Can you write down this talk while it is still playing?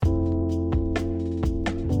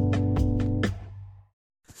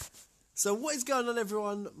So what is going on,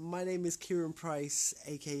 everyone? My name is Kieran Price,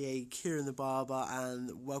 aka Kieran the Barber,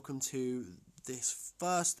 and welcome to this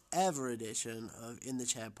first ever edition of In the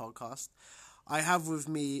Chair podcast. I have with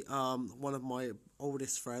me one of my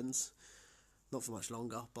oldest friends, not for much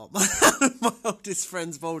longer, but my oldest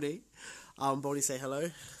friend's Baldy. Baldy, say hello.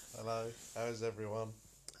 Hello, how is everyone?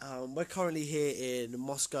 We're currently here in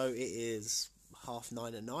Moscow. It is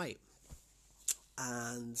 9:30 at night,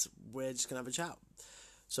 and we're just going to have a chat.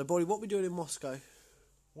 So, Baldy, what are we doing in Moscow?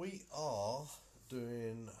 We are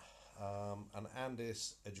doing an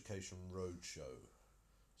Andes Education Roadshow.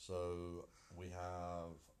 So, we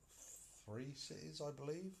have 3 cities, I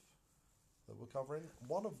believe, that we're covering,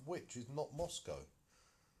 one of which is not Moscow.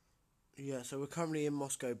 Yeah, so we're currently in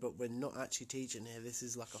Moscow, but we're not actually teaching here. This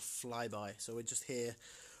is like a flyby. So, we're just here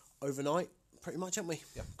overnight, pretty much, haven't we?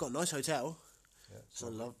 Yeah. Got a nice hotel. Yeah,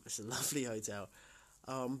 It's a lovely hotel.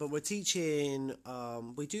 But we're teaching,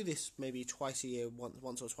 we do this maybe twice a year,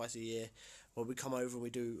 once or twice a year, where we come over and we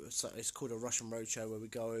do, it's called a Russian Roadshow, where we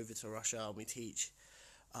go over to Russia and we teach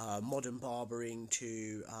modern barbering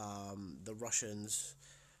to the Russians,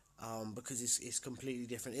 because it's completely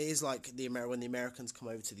different. It is like when the Americans come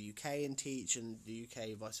over to the UK and teach, and the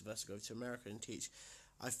UK vice versa go over to America and teach.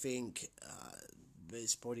 I think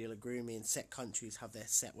this body will agree with me, and set countries have their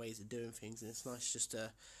set ways of doing things, and it's nice just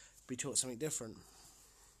to be taught something different.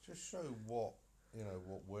 Just show what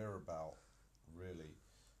we're about, really,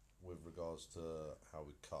 with regards to how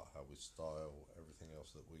we cut, how we style, everything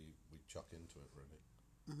else that we chuck into it, really.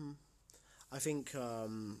 Mm-hmm. I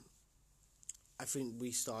think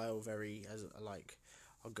we style very, as like,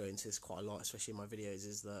 I'll go into this quite a lot, especially in my videos,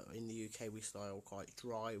 is that in the UK we style quite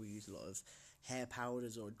dry. We use a lot of hair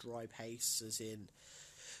powders or dry pastes, as in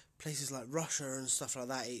places like Russia and stuff like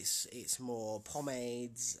that, it's more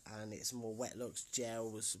pomades and it's more wet looks,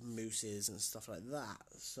 gels, mousses and stuff like that.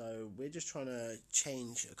 So we're just trying to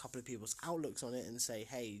change a couple of people's outlooks on it and say,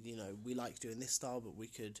 hey, we like doing this style, but you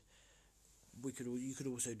could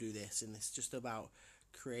also do this, and it's just about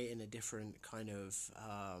creating a different kind of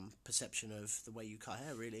perception of the way you cut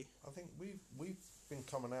hair, really. I think we've been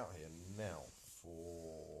coming out here now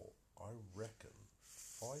for, I reckon,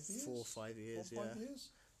 5 years? 4 or 5 years, 4 or 5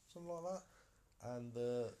 years? Something like that. And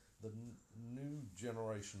the new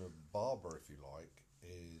generation of barber, if you like,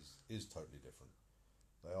 is totally different.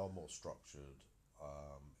 They are more structured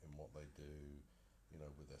in what they do,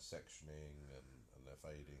 with their sectioning and their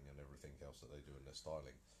fading and everything else that they do in their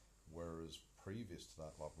styling. Whereas previous to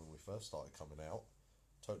that, like when we first started coming out,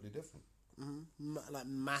 totally different. Mm-hmm. Like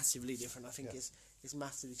massively different. I think it's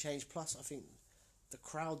massively changed. Plus, I think the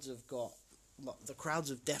crowds have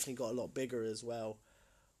definitely got a lot bigger as well.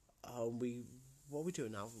 What are we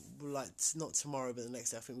doing now? Like, not tomorrow, but the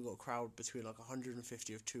next day, I think we got a crowd between like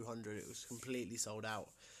 150 or 200. It was completely sold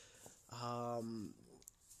out. And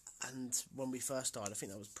when we first started, I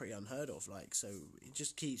think that was pretty unheard of. Like, so it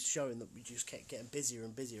just keeps showing that we just kept getting busier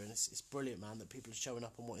and busier, and it's brilliant, man, that people are showing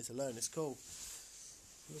up and wanting to learn. It's cool.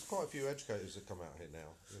 There's quite a few educators that come out here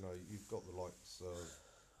now. You've got the likes of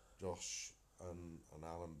Josh and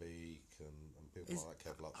Alan Beek and people like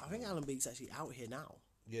that, Kev Lutz. I think Alan Beek's actually out here now.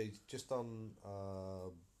 Yeah, he's just done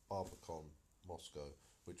BarberCon Moscow,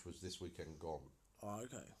 which was this weekend gone. Oh,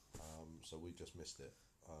 okay. So we just missed it.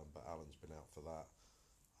 But Alan's been out for that.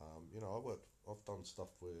 I've done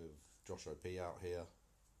stuff with Josh O.P. out here.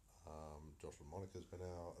 Josh and Monica's been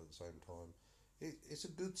out at the same time. It's a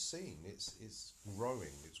good scene. It's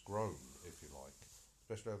growing. It's grown, if you like,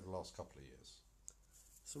 especially over the last couple of years.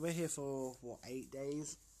 So we're here for 8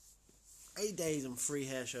 days? 8 days and 3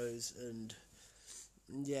 hair shows, and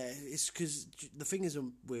yeah, it's because the thing is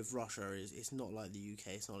with Russia is it's not like the UK.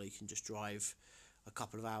 It's not like you can just drive a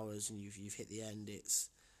couple of hours and you've hit the end. It's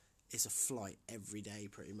a flight every day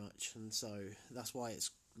pretty much, and so that's why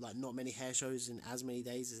it's like not many hair shows in as many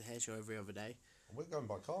days as a hair show every other day. We're going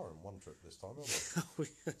by car in one trip this time, aren't we?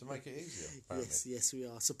 To make it easier, apparently. Yes, we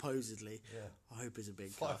are, supposedly. Yeah. I hope it's a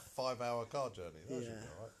big car. 5-hour car journey. That should be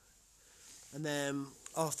all right. And then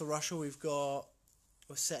after Russia, we're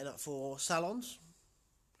setting up for salons.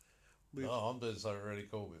 I'm doing something really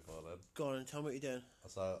cool before then. Go on and tell me what you're doing.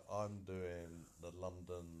 So I'm doing the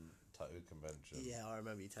London Tattoo Convention. Yeah, I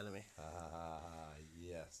remember you telling me.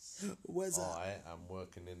 Yes. Where's that? I am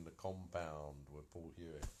working in the compound with Paul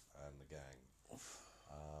Hewitt and the gang.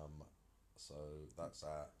 So that's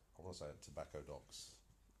I want to say at Tobacco Docks.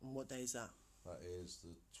 And what day is that? That is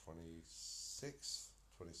the 26th,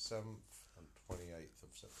 27th and 28th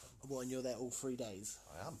of September. What, and you're there all 3 days?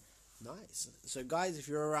 I am. Nice. So guys, if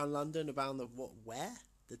you're around London, where?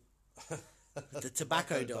 The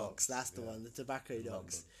Tobacco Docks. That's the one, the Tobacco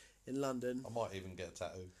Docks in London. I might even get a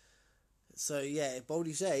tattoo. So yeah,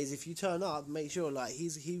 Baldy says if you turn up, make sure like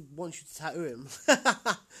he wants you to tattoo him.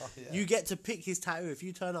 Oh, yeah. You get to pick his tattoo. If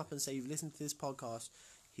you turn up and say you've listened to this podcast,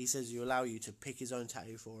 he says you allow you to pick his own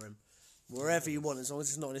tattoo for him, wherever you want, as long as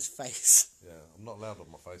it's not on his face. Yeah, I'm not allowed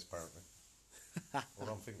on my face apparently. Or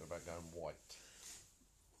I'm thinking about going white.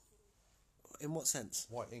 In what sense?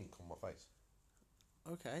 White ink on my face.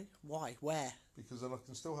 Okay. Why? Where? Because then I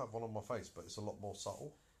can still have one on my face, but it's a lot more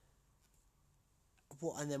subtle.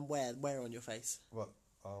 What? And then where? Where on your face? But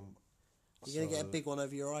You're gonna get a big one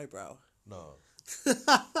over your eyebrow. No.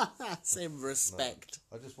 Same respect.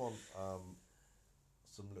 No. I just want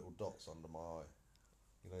some little dots under my eye.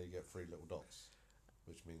 You know, you get 3 little dots,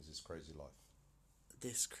 which means it's crazy life.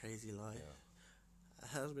 This crazy life. Yeah. It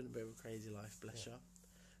has been a bit of a crazy life, bless you.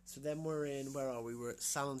 So then we're in, where are we? We're at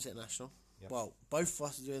Salons International. Yep. Well, both of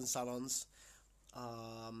us are doing salons.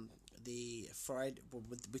 The Friday,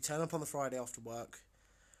 we turn up on the Friday after work,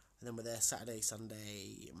 and then we're there Saturday,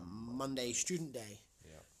 Sunday, Monday, student day.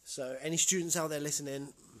 Yeah. So any students out there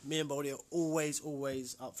listening, me and Baldy are always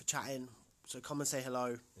up for chatting. So come and say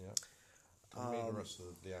hello. Yeah. And me and the rest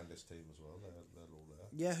of the Andis team as well. They're all there.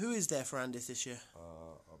 Yeah, who is there for Andis this year?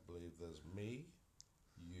 I believe there's me,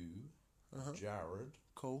 you, Jared,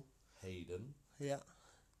 Cool. Hayden, Yeah.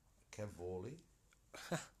 Kev Vorley.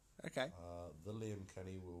 Okay. The Liam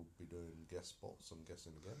Kenny will be doing guest spots, I'm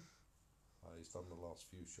guessing again. He's done the last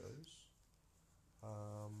few shows.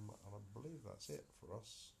 And I believe that's it for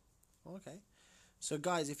us. Okay. So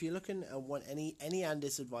guys, if you're looking and want any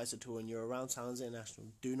Andis advice at all and you're around Salons International,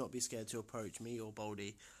 do not be scared to approach me or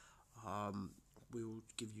Baldy. We will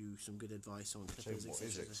give you some good advice on clippers, What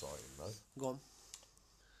is exciting though, Go on.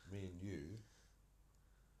 me and you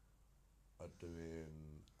are doing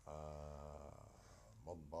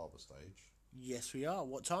Modern Barber Stage. Yes, we are.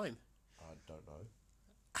 What time? I don't know.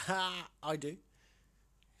 I do.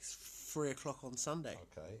 It's 3 o'clock on Sunday.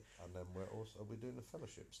 Okay, and then are we doing the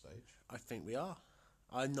fellowship stage? I think we are.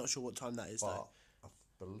 I'm not sure what time that is But though. I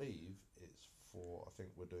believe it's for. I think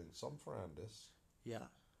we're doing some for Andis, Yeah.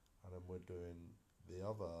 and then we're doing the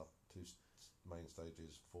other 2 main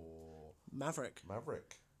stages for Maverick,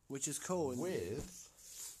 which is cool. And With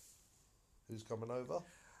who's coming over?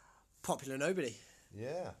 popular nobody.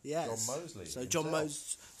 Yeah, Yes. John Mosley. So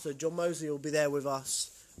himself. John Mosley will be there with us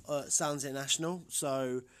at Sounds International.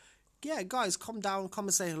 So yeah, guys, come down, come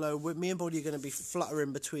and say hello. Me and Baldy are going to be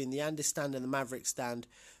fluttering between the Andy stand and the Maverick stand.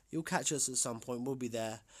 You'll catch us at some point. We'll be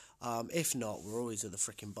there. If not, we're always at the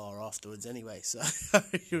freaking bar afterwards anyway. So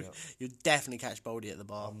you'll definitely catch Baldy at the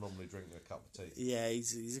bar. I'm normally drinking a cup of tea. Yeah,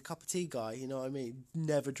 he's a cup of tea guy. You know what I mean?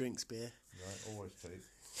 Never drinks beer. Right, always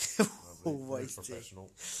tea. Always very tea. professional.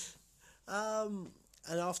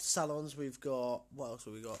 And after salons, we've got, what else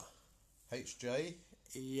have we got? HJ.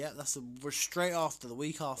 Yeah, we're straight after, the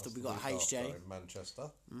week after, That's we the got week HJ, after in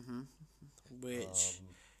Manchester. which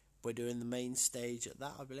we're doing the main stage at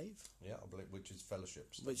that, I believe. Yeah, I believe, which is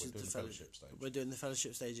fellowships. Which we're is doing the fellowship stage. We're doing the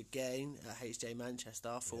fellowship stage again at HJ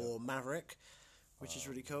Manchester for Maverick, which is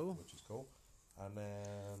really cool. Which is cool. And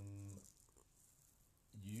then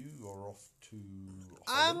you are off to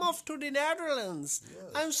Holland. I'm off to the Netherlands. Yes.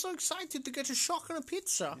 I'm so excited to get a shock and a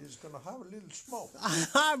pizza. You're just going to have a little smoke.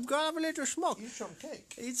 I'm gonna have a little smoke. Eat some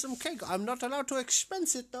cake. Eat some cake. I'm not allowed to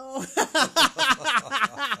expense it though.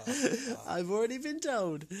 I've already been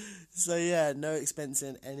told. So yeah, no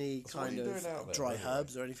expensing any So what kind are you of doing out there, dry anyway?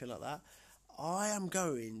 herbs or anything like that. I am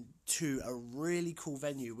going to a really cool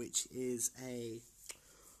venue, which is a.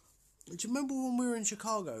 Do you remember when we were in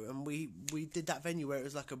Chicago and we did that venue where it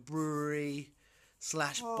was like a brewery /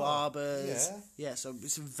 barbers? Yeah. So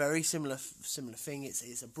it's a very similar thing.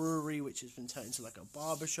 It's a brewery which has been turned into like a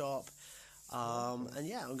barber shop. And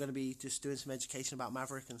yeah, I'm going to be just doing some education about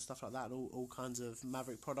Maverick and stuff like that, all kinds of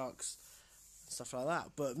Maverick products, stuff like that.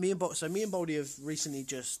 But me and Baldy have recently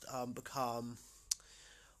just become,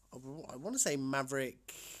 I want to say,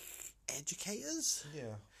 Maverick educators.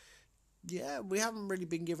 Yeah. Yeah, we haven't really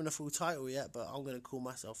been given a full title yet, but I'm going to call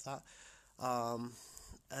myself that.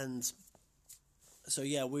 And so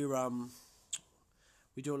yeah, we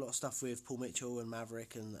do a lot of stuff with Paul Mitchell and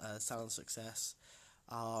Maverick and Salon Success.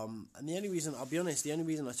 And the only reason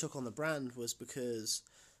I took on the brand was because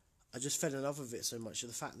I just fell in love with it so much.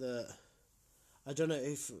 The fact that, I don't know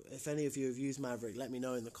if any of you have used Maverick, let me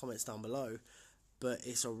know in the comments down below. But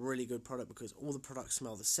it's a really good product because all the products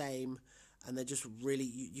smell the same. And they're just really,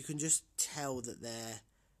 you can just tell that they're,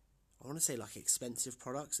 I want to say like expensive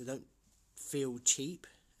products. They don't feel cheap,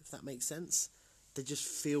 if that makes sense. They just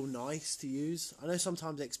feel nice to use. I know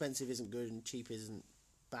sometimes expensive isn't good and cheap isn't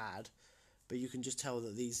bad, but you can just tell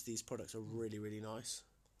that these products are really, really nice.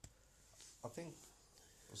 I think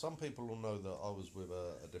some people will know that I was with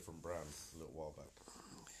a different brand a little while back.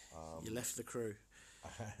 You left the crew.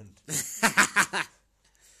 And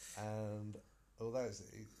and although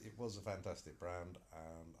it was a fantastic brand,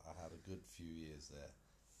 and I had a good few years there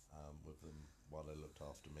with them while they looked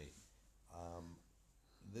after me,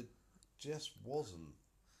 there just wasn't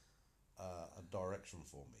a direction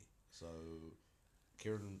for me. So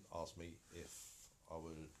Kieran asked me if I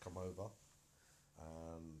would come over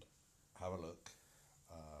and have a look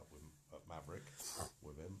at Maverick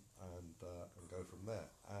with him and go from there.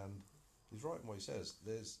 And he's right in what he says.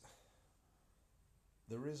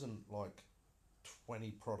 There isn't like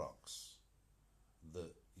 20 products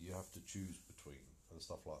that you have to choose between and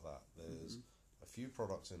stuff like that. There's a few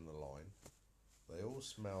products in the line. They all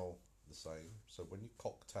smell the same. So when you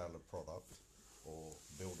cocktail a product or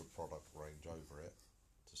build a product range over it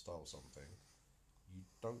to style something, you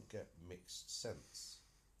don't get mixed scents.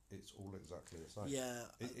 It's all exactly the same. Yeah.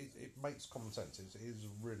 It makes common sense. It is a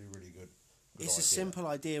really, really good It's a simple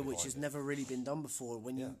idea which has never really been done before.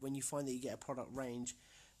 When Yeah. you find that you get a product range,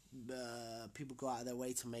 people go out of their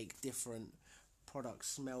way to make different products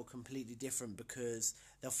smell completely different, because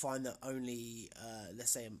they'll find that only,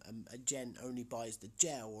 let's say a gent only buys the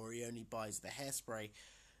gel, or he only buys the hairspray,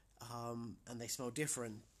 and they smell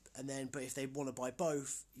different. And then, but if they want to buy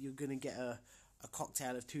both, you're going to get a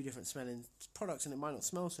cocktail of two different smelling products, and it might not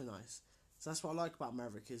smell so nice. So that's what I like about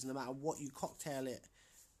Maverick, is no matter what you cocktail it,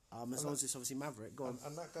 as long as it's obviously Maverick, go on.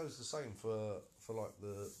 And that goes the same for like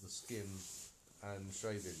the skin and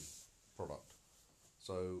shaving product.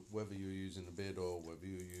 So whether you're using the beard oil, whether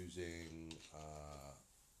you're using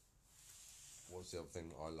what's the other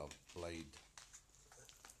thing I love, blade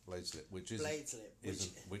slip, which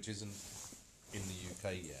isn't in the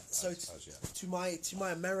UK yet. So as yet. to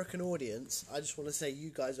my American audience, I just want to say you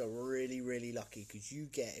guys are really, really lucky, because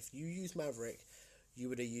if you use Maverick, you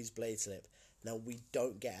would have used blade slip. Now, we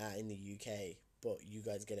don't get that in the UK, but you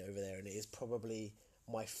guys get it over there, and it is probably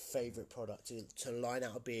my favourite product to line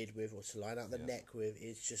out a beard with, or to line out the neck with.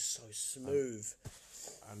 It's just so smooth.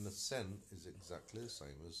 And the scent is exactly the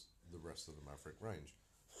same as the rest of the Maverick range.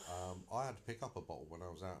 I had to pick up a bottle when I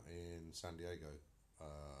was out in San Diego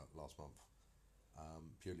last month,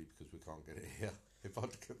 purely because we can't get it here. If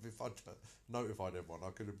I'd notified everyone,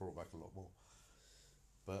 I could have brought back a lot more.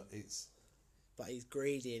 But he's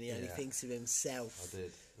greedy, and he only thinks of himself. I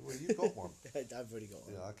did. Well, you've got one. I've already got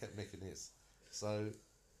one. Yeah, I kept nicking his. So,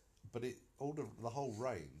 but the whole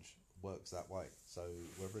range works that way. So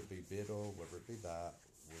whether it be beard oil, whether it be that,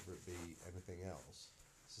 whether it be anything else,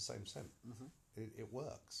 it's the same scent. It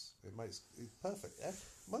works. It's perfect.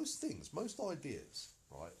 Most ideas,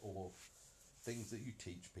 right, or things that you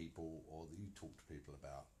teach people or that you talk to people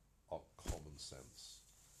about are common sense.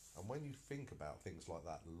 And when you think about things like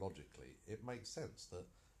that logically, it makes sense that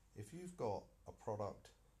if you've got a product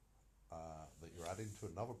that you're adding to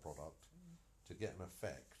another product to get an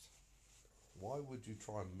effect, why would you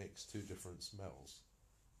try and mix two different smells?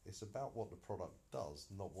 It's about what the product does,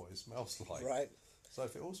 not what it smells like. Right. So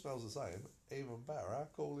if it all smells the same, even better. How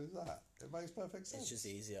cool is that? It makes perfect sense. It's just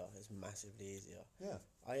easier. It's massively easier. Yeah.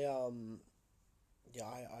 I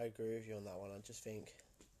agree with you on that one. I just think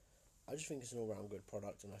it's an all-round good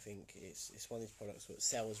product, and I think it's one of these products that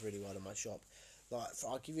sells really well in my shop. Like,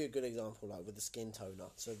 I'll give you a good example, like with the skin toner.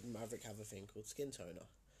 So Maverick have a thing called skin toner.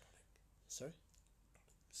 Sorry?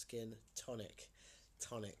 Skin tonic.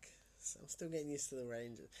 So I'm still getting used to the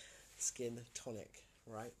range. Skin tonic,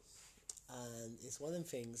 right? And it's one of them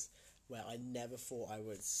things where I never thought I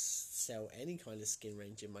would sell any kind of skin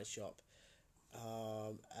range in my shop.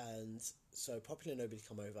 And so Popular Nobody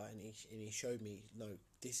come over, and he showed me, no,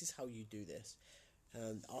 this is how you do this.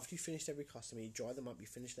 And after you finished every customer, you dry them up, you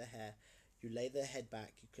finish their hair, you lay their head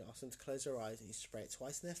back, you can ask them to close their eyes, and you spray it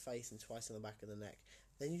twice in their face and twice on the back of the neck.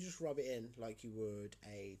 Then you just rub it in like you would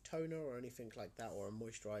a toner or anything like that, or a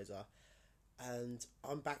moisturiser. And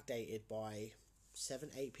I'm backdated by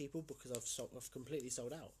 7-8 people because I've completely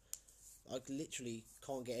sold out. I literally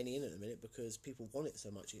can't get any in at the minute because people want it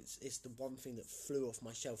so much. It's the one thing that flew off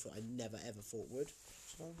my shelf that I never ever thought would. Do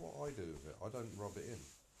you know what I do with it? I don't rub it in.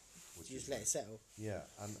 You just let it settle. Yeah,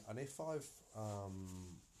 and if I've,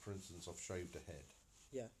 for instance, I've shaved a head.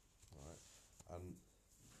 Yeah. Right, and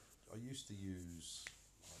I used to use,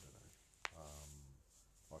 I don't know,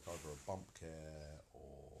 like either a bump care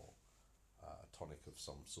or a tonic of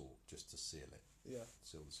some sort just to seal it. Yeah.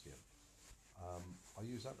 Seal the skin. I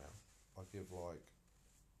use that now. I give like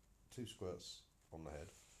 2 squirts on the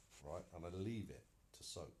head, right, and I leave it to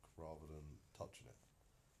soak rather than touching it.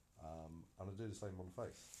 and I do the same on the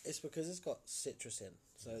face. It's because it's got citrus in,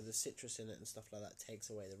 so the citrus in it and stuff like that takes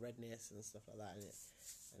away the redness and stuff like that,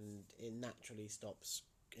 and it naturally stops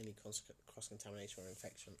any cross contamination or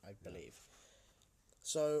infection, I believe.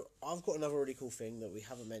 So I've got another really cool thing that we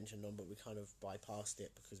haven't mentioned on, but we kind of bypassed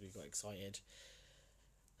it because we got excited.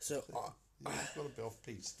 So We've got a bit off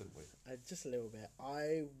piece, didn't we? just a little bit.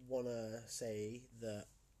 I want to say that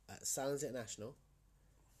at Sounds International,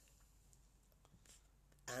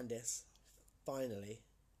 Andis finally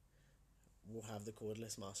will have the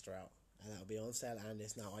cordless master out, and that'll be on sale at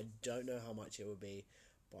Andis. Now I don't know how much it will be,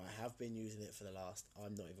 but I have been using it for the last.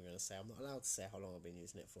 I'm not even going to say. I'm not allowed to say how long I've been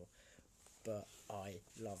using it for, but I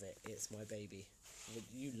love it. It's my baby.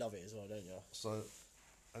 You love it as well, don't you? So,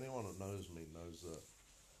 anyone that knows me knows that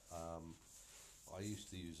I used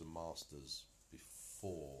to use a Masters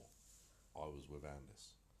before I was with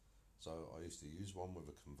Andis. So I used to use one with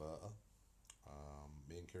a converter.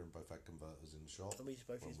 Me and Kieran both had converters in the shop. And we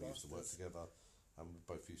both when used we Masters. used to work together, and we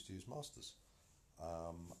both used to use Masters.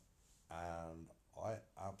 And I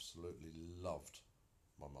absolutely loved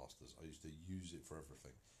my Masters. I used to use it for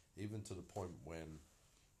everything, even to the point when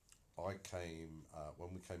I came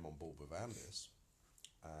when we came on board with Andis,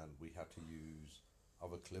 and we had to use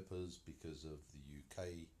other clippers because of the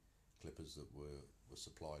UK clippers that were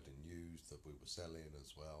supplied and used that we were selling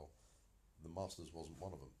as well. The Masters wasn't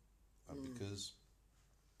one of them, and because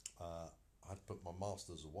I'd put my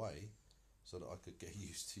Masters away so that I could get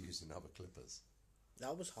used to using other clippers.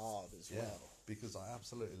 That was hard as well. Because I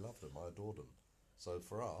absolutely loved them. I adored them. So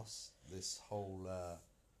for us, this whole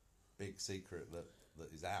big secret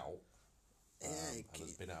that is out and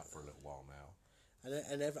has been out for a little while now.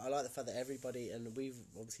 And I like the fact that everybody, and we've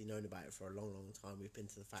obviously known about it for a long, long time. We've been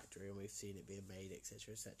to the factory and we've seen it being made,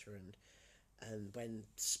 etc., etc. And when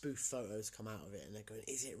spoof photos come out of it and they're going,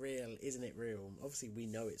 "Is it real? Isn't it real?" Obviously, we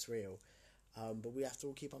know it's real, but we have to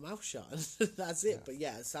all keep our mouth shut. That's it. Yeah. But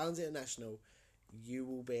yeah, Sounds International,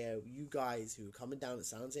 you guys who are coming down at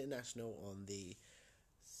Sounds International on the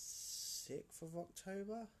 6th of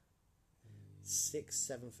October, 6th,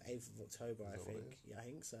 7th, 8th of October, I think. Yeah, I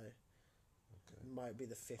think so. Might be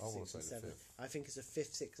the 5th, 6th and 7th. I think it's the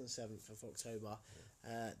 5th, 6th and 7th of October.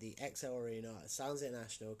 The XL Arena, Sounds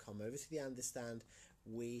International, come over to the Andis stand.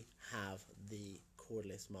 We have the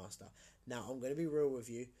cordless master. Now, I'm going to be real with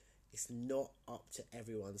you. It's not up to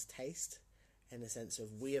everyone's taste, in the sense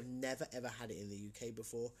of we have never ever had it in the UK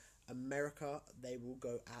before. America, they will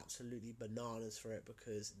go absolutely bananas for it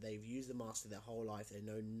because they've used the master their whole life. They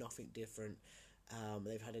know nothing different.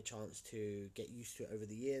 They've had a chance to get used to it over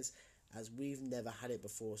the years, as we've never had it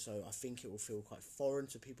before, so I think it will feel quite foreign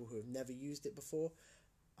to people who have never used it before.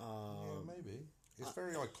 Yeah, maybe. It's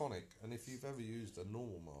very iconic, and if you've ever used a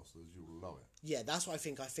normal Masters, you'll love it. Yeah, that's what I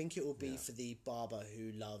think. I think it will be for the barber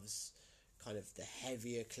who loves kind of the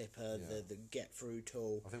heavier clipper, the get-through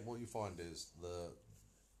tool. I think what you find is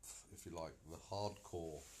if you like, the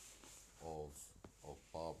hardcore of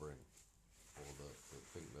barbering, or the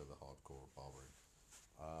think they're the hardcore of barbering,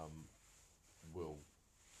 will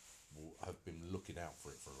have been looking out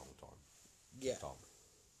for it for a long time. Yeah.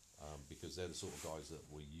 Because they're the sort of guys that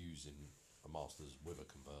were using a Masters with a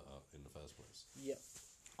converter in the first place. Yep.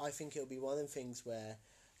 I think it'll be one of them things where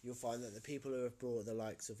you'll find that the people who have brought the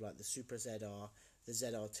likes of like the Super ZR, the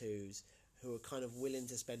ZR2s, who are kind of willing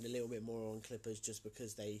to spend a little bit more on clippers just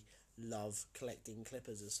because they love collecting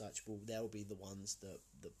clippers as such, they'll be the ones that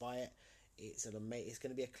buy it. It's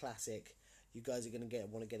going to be a classic. You guys are going to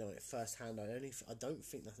want to get on it first hand. I don't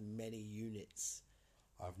think there's many units.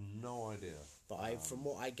 I have no idea. But from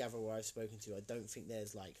what I gather, where I've spoken to, I don't think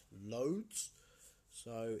there's like loads.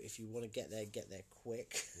 So if you want to get there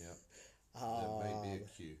quick. Yeah. There may be a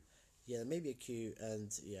queue. Yeah, there may be a queue, and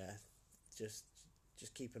just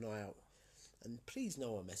keep an eye out. And please,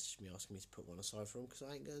 no one message me asking me to put one aside for them because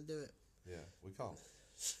I ain't going to do it. Yeah, we can't.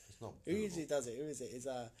 It's not. Who usually does it? Who is it? Is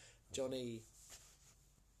Johnny? Johnny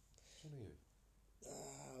who?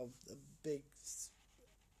 A big.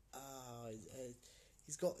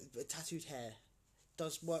 He's got tattooed hair.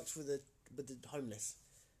 Works with the homeless.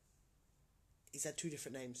 He's had 2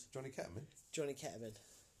 different names. Johnny Ketterman? Johnny Ketterman.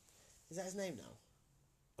 Is that his name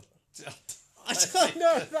now? I don't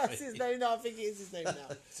know if that's his name now. I think it is his name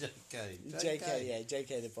now. JK. Yeah,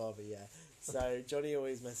 JK the barber, yeah. So Johnny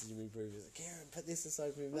always messaging me, bro. He's like, Kieran, put this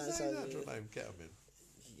aside for me. Was that his actual name, Ketterman?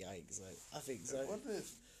 Yikes, I think so. Wasn't it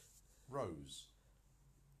Rose?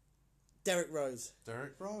 Derek Rose.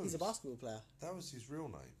 Derek Rose. He's a basketball player. That was his real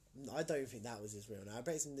name. I don't think that was his real name. I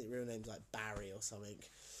bet his real name's like Barry or something.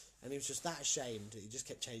 And he was just that ashamed that he just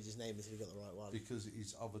kept changing his name until he got the right one. Because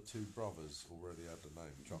his other 2 brothers already had the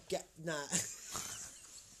name. Nah.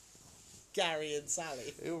 Gary and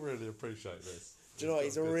Sally. He'll really appreciate this. Do you know what?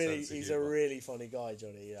 He's got a good sense of He's a humour. really funny guy,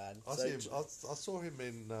 Johnny. Man. I saw him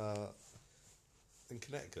in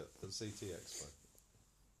Connecticut at the CT Expo.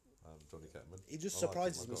 Johnny Kettman. He just I like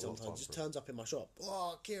him. surprises I've me got a lot of sometimes. time Just for him. turns up in my shop.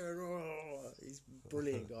 Oh, Kieran! Oh. He's a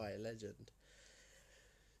brilliant guy, a legend.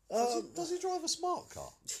 Does he drive a smart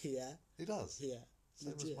car? Yeah, He does. yeah.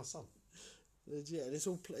 Same as my son. Legit, and it's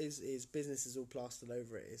all his business is all plastered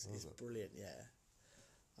over it. It's brilliant, yeah.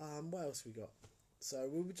 What else we got? So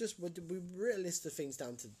we wrote a list of things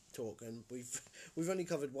down to talk, and we've only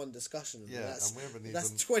covered one discussion. Yeah, and we haven't that's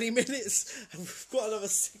even 20 minutes, and we've got another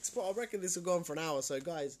 6. But I reckon this will go on for an hour. So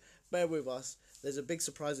guys, bear with us. There's a big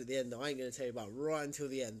surprise at the end that I ain't going to tell you about right until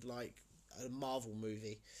the end, like a Marvel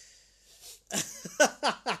movie.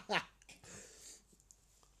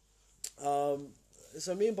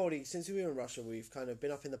 So me and Baldy, since we were in Russia, we've kind of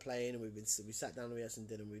been up in the plane, and we sat down and we had some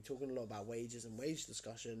dinner. And we were talking a lot about wages and wage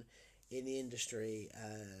discussion in the industry,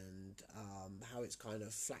 and how it's kind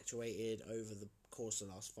of fluctuated over the course of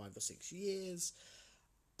the last 5 or 6 years.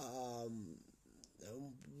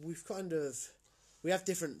 We have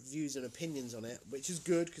different views and opinions on it, which is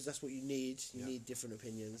good because that's what you need. You need different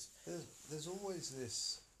opinions. There's always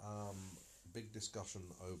this big discussion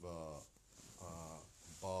over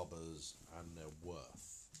barbers and their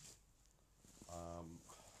worth.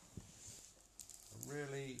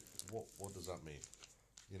 Really, what does that mean?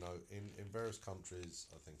 You know, in various countries,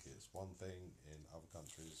 I think it's one thing. In other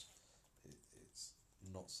countries, it's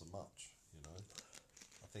not so much. You know,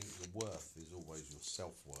 I think your worth is always your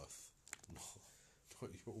self-worth, not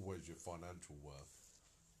always your financial worth.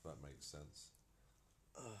 If that makes sense.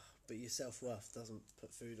 But your self-worth doesn't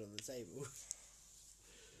put food on the table.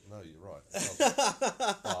 No, you're right. It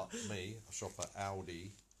doesn't. But me, I shop at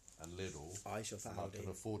Aldi and Lidl. I shop at and Aldi. I can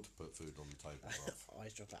afford to put food on the table, bruv. I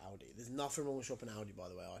shop at Aldi. There's nothing wrong with shopping at Aldi, by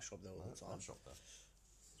the way. I shop there all the I time. shop there.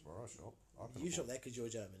 That's where I shop. You shop there because you're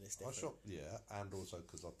German. It's I different. shop, yeah, and also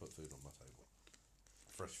because I put food on my table.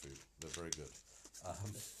 Fresh food. They're very good.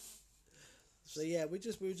 So yeah, we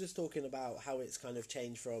were just talking about how it's kind of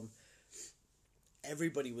changed from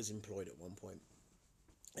everybody was employed at one point.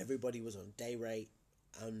 Everybody was on day rate,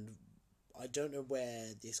 and I don't know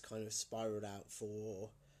where this kind of spiraled out for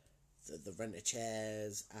the rent a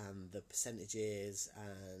chairs and the percentages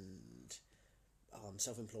and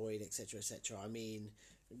self-employed, etc., etc. I mean,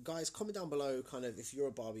 guys, comment down below kind of if you're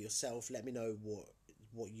a barber yourself, let me know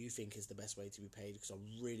what you think is the best way to be paid, because I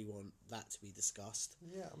really want that to be discussed.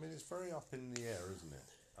 Yeah, I mean, it's very up in the air, isn't it?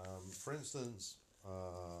 For instance,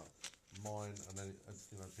 mine, and then,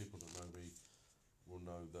 you know, people that know me will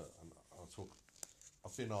know that, and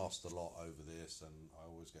I've been asked a lot over this, and I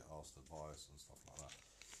always get asked advice and stuff like that.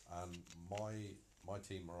 And my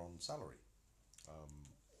team are on salary.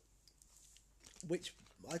 Which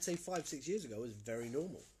I'd say 5-6 years ago was very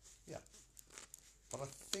normal. Yeah. But I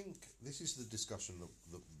think this is the discussion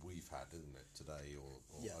that we've had, isn't it, today or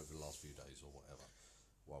over the last few days or whatever,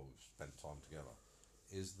 while we've spent time together,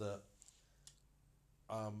 is that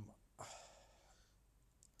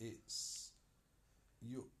it's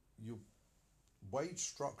your wage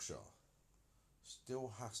structure still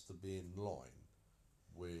has to be in line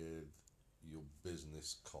with your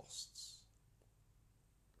business costs.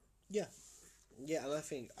 Yeah. Yeah, and I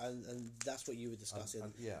think, and that's what you were discussing.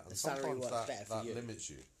 And the salary sometimes works better for that you. limits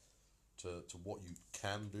you to what you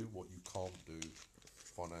can do, what you can't do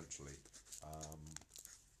financially.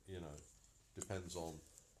 You know, depends on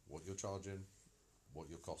what you're charging, what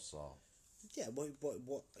your costs are. Yeah,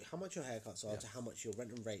 how much your haircuts are, to how much your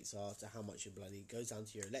rent and rates are, to how much your bloody goes down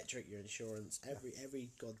to your electric, your insurance, every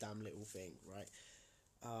goddamn little thing, right?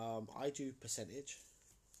 I do percentage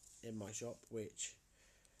in my shop, which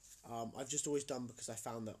I've just always done because I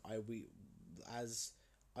found that I've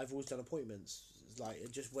always done appointments. It's like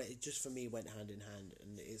it just for me went hand in hand,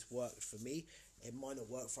 and it's worked for me. It might not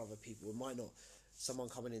work for other people. It might not. Someone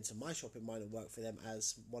coming into my shop, it might not work for them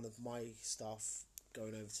as one of my staff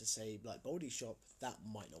going over to say like Baldy's shop. That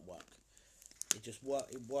might not work. It just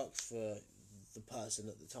It works for the person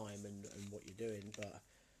at the time and what you're doing, but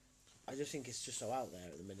I just think it's just so out there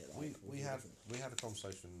at the minute. Like, We had a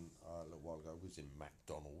conversation a little while ago. We was in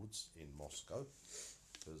McDonald's in Moscow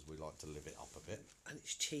because we like to live it up a bit, and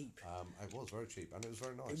it's cheap. It was very cheap and it was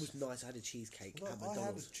very nice. It was nice. I had a cheesecake No, at McDonald's. I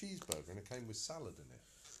had a cheeseburger and it came with salad in it.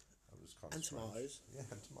 It was kind And of strange. tomatoes. Yeah,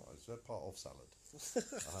 and tomatoes. They're part of salad.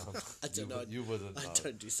 I don't know. You wouldn't know. I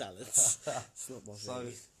don't do salads. It's not my So,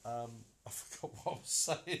 thing. I forgot what I was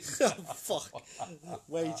saying. Oh, fuck.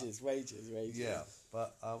 Wages. Yeah,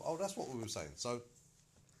 but that's what we were saying. So,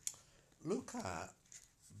 look at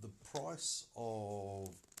the price of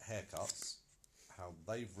haircuts, how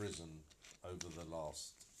they've risen over the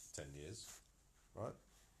last 10 years, right?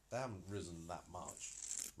 They haven't risen that much.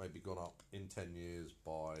 Maybe gone up in 10 years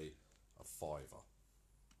by a fiver,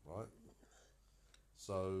 right?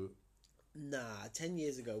 So... Nah, 10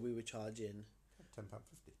 years ago we were charging... £10.50.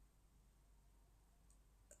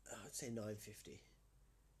 I'd say $9.50.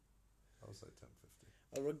 I would say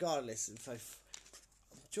 £10.50. Regardless, if I... Do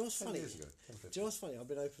you know what's 10 funny? years ago, Do £10.50. you know what's funny? I've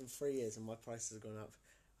been open 3 years and my price has gone up.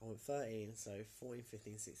 I went 13, so 14,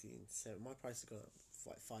 15, 16, so my price has gone up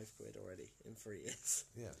like £5 already in 3 years.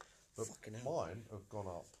 Yeah, but Fucking hell. mine have gone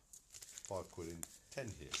up £5 in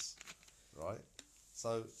 10 years, right?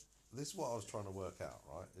 So this is what I was trying to work out,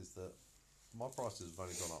 right? Is that my prices have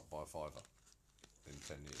only gone up by a fiver in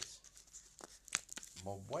 10 years.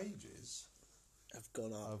 My wages Have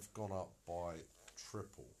gone up. have gone up by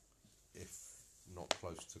triple, if not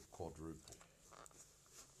close to quadruple,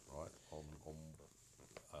 right? On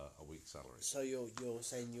a week's salary. So you're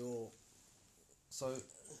saying you're... So,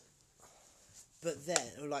 But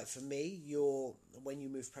then, like for me, when you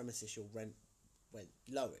move premises, your rent went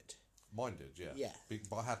lowered. mine did, yeah. Yeah.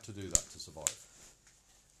 But I had to do that to survive.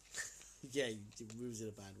 Yeah, we was in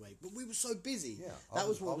a bad way. But we were so busy. Yeah. That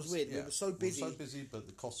was what was weird. Yeah, We were so busy. We were so busy, but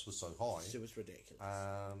the cost was so high. It was ridiculous.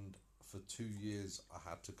 And for 2 years, I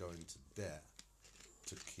had to go into debt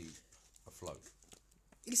to keep afloat.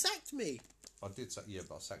 He sacked me. I did say, yeah,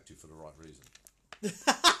 but I sacked you for the right reason.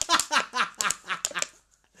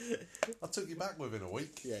 I took you back within a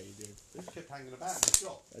week. Yeah, you did. You kept hanging about in the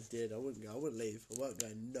shop. I did. I wouldn't leave. I weren't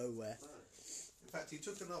going nowhere. In fact, he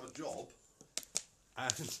took another job,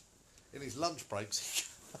 and in his lunch breaks,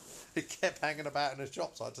 he kept hanging about in the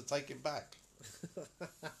shop, so I had to take him back.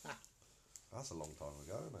 That's a long time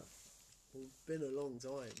ago, isn't it? It's been a long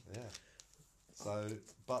time. Yeah. So,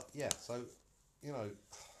 but yeah, so, you know,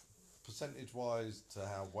 percentage-wise to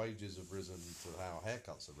how wages have risen to how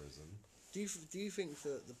haircuts have risen. Do you think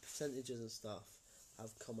that the percentages and stuff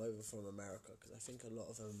have come over from America? Because I think a lot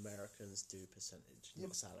of Americans do percentage,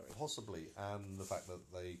 not salary. Possibly, and the fact that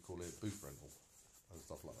they call it booth rental and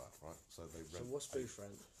stuff like that, right? So they rent. So what's booth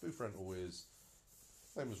rent? Booth rental is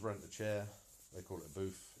same as rent a chair. They call it a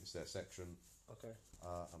booth. It's their section, Okay.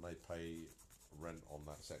 and they pay rent on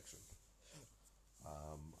that section.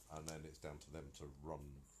 And then it's down to them to run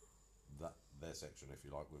their section, if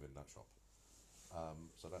you like, within that shop.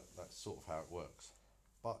 So that's sort of how it works.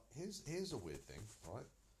 But here's a weird thing, right?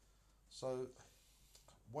 So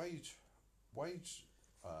wage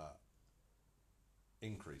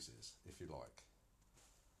increases, if you like.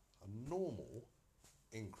 A normal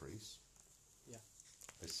increase, Yeah.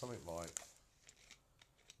 is something like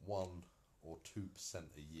 1 or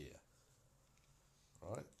 2% a year,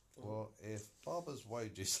 right? Well, if barbers'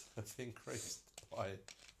 wages have increased by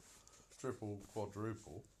triple,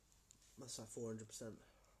 quadruple, That's like 400%.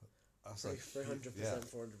 that's 300%, yeah.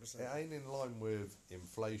 400%. It ain't in line with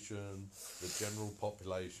inflation, the general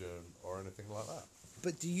population, or anything like that.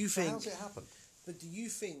 But do you So think? how's it happen? But do you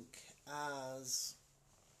think as...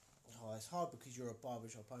 Oh, it's hard because you're a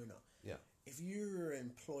barbershop owner. Yeah. If you were an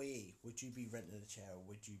employee, would you be renting a chair, or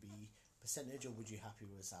would you be percentage, or would you happy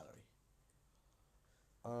with a salary?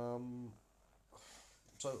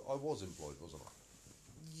 So I was employed, wasn't I?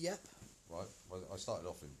 Yep. Right. I started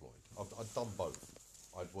off employed. I'd done both.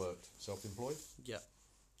 I'd worked self-employed. Yep.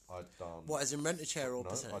 I'd done. What, as in rent a chair or No,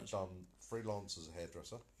 percentage? I'd done freelance as a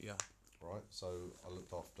hairdresser. Yeah. Right. So I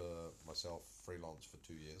looked after myself freelance for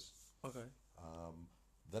 2 years. Okay.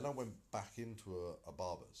 Then I went back into a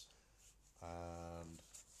barber's, and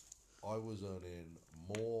I was earning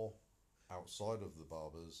more outside of the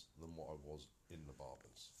barber's than what I was in the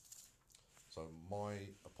barber's. So my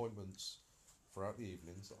appointments throughout the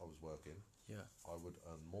evenings that I was working, Yeah. I would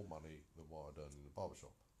earn more money than what I'd earn in the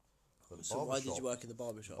barbershop. But the So why did you work in the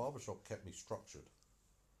barbershop? The barbershop kept me structured,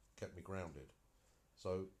 kept me grounded.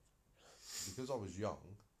 So because I was young,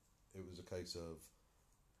 it was a case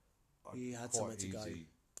of You had quite somewhere to easy,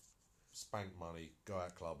 go. spank money, go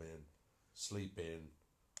out clubbing, sleep in,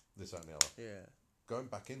 this, that and the other. Yeah. Going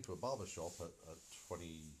back into a barbershop at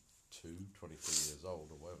 22, 23 years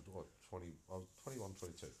old, or whatever, or 20, I was 21,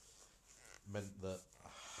 22, meant that I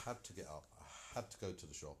had to get up, I had to go to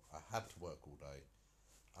the shop, I had to work all day,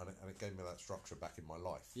 and it gave me that structure back in my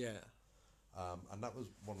life. Yeah. And that was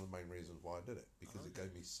one of the main reasons why I did it, because it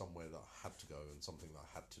gave me somewhere that I had to go and something that I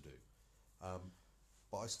had to do.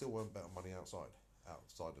 But I still earned better money outside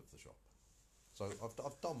of the shop. So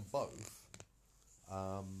I've done both,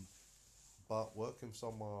 but working for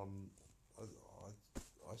someone,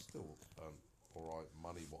 I still earn all right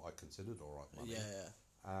money, what I considered all right money. Yeah.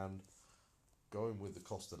 And going with the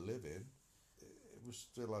cost of living, it was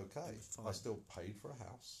still okay. Fine. I still paid for a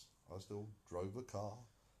house. I still drove the car.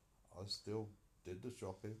 I still did the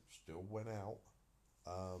shopping. Still went out.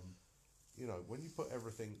 You know, when you put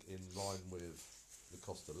everything in line with the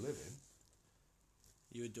cost of living,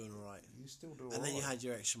 You were doing all right. you still do all And then you right. had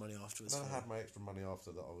your extra money afterwards. And I for had my extra money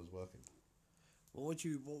after that I was working. What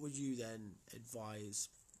would you then advise?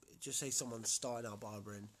 Just say someone's starting out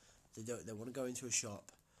barbering, they want to go into a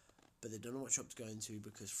shop, but they don't know what shop to go into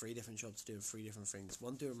because 3 different shops doing 3 different things.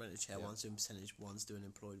 One doing rented chair, Yeah. one's doing percentage, one's doing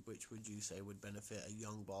employed. Which would you say would benefit a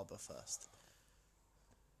young barber first?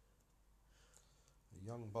 A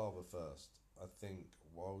young barber first. I think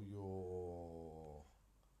while you're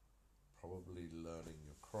probably learning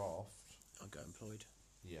your craft, I'll go employed.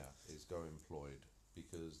 yeah, is go employed,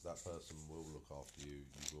 because that person will look after you.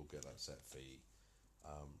 You will get that set fee,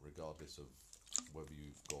 regardless of whether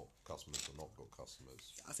you've got customers or not got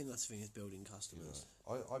customers. I think that's the thing, is building You customers.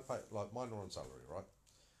 know, I pay, like, mine are on salary, right?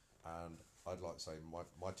 And I'd like to say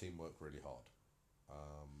my team work really hard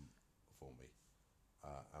for me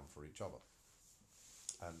and for each other.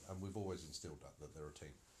 And we've always instilled that they're a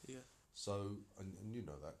team. Yeah. So, and you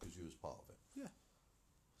know that because you was part of it. Yeah.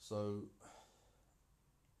 So,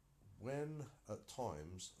 when at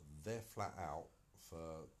times they're flat out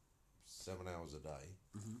for 7 hours a day,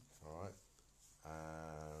 all right,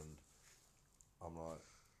 and I'm like,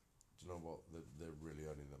 do you know what? They're really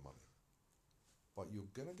earning their money. But you're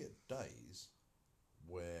gonna get days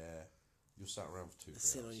where you're sat around for 2-3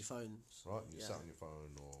 Sitting hours, on your phones. right? And you're Yeah. sat on your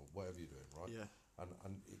phone or whatever you're doing, right? Yeah.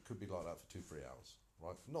 And it could be like that for 2-3 hours,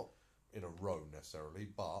 right? Not in a row necessarily,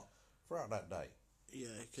 but throughout that day. Yeah.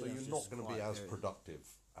 So you're not going to be as productive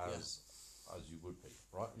as you would be,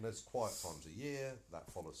 right? And there's quiet times a year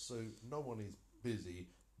that follow suit. No one is busy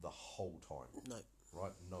the whole time. No.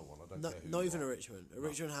 Right? No one. I don't No, care who not you even are. a Richmond. A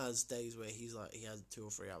Richmond has days where he has 2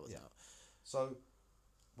 or 3 hours Yeah. out. So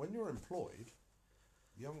when you're employed,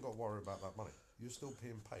 you haven't got to worry about that money. You're still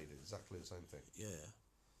being paid exactly the same thing. Yeah.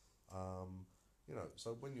 You know,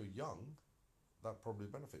 so when you're young, that probably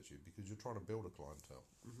benefits you because you're trying to build a clientele.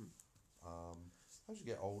 As you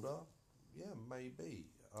get older, yeah, maybe.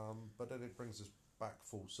 But then it brings us back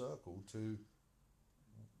full circle to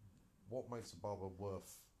what makes a barber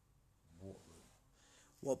worth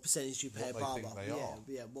What percentage do you pay a what they barber? think they yeah, are.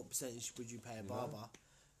 yeah. What percentage would you pay a You know? barber?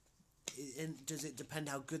 And does it depend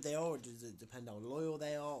how good they are, or does it depend how loyal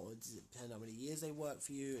they are, or does it depend how many years they work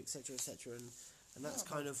for you, etc., etc.? And that's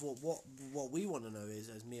kind of what we want to know is,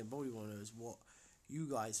 as me and Baldy want to know, is what you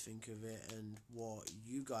guys think of it and what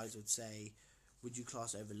you guys would say. Would you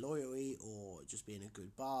class it over loyalty or just being a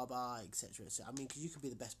good barber, etc.? I mean, because you could be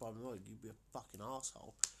the best barber in the world, you'd be a fucking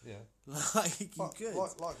asshole. Yeah. Like you But could.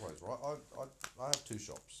 likewise, right? I have 2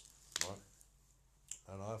 shops, right?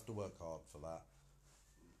 And I have to work hard for that.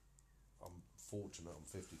 I'm fortunate. I'm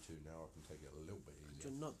 52 now. I can take it a little bit easier.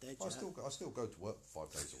 You're not dead I yet. still go to work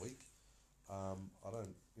 5 days a week. I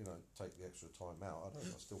don't, take the extra time out.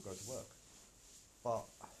 I still go to work. But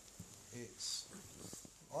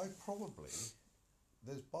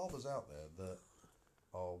there's barbers out there that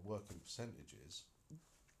are working percentages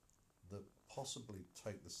that possibly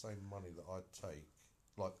take the same money that I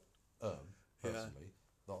earn personally,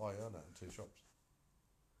 that I earn out in 2 shops.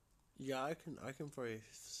 Yeah, I can probably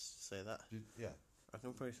say that. Yeah. I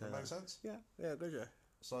can probably say That that. makes sense? Yeah, good job.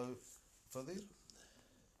 So,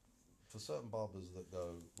 for certain barbers that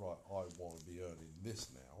go, right, I want to be earning this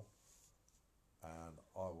now, and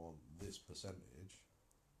I want this percentage,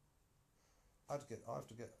 I have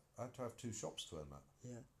to have 2 shops to earn that.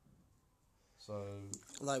 Yeah. So,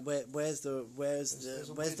 Like where's the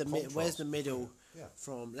middle Yeah.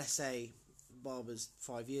 from, let's say, barbers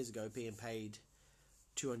 5 years ago being paid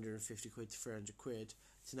 250 quid to 300 quid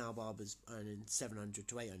to now barbers earning 700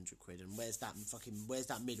 to 800 quid, and where's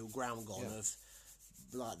that middle ground gone Yeah. of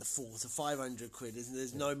like the 400 to 500 quid?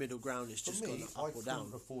 There's no middle ground. It's just For me, gone I up or couldn't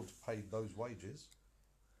down. afford to pay those wages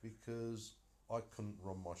because I couldn't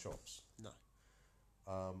run my shops. No.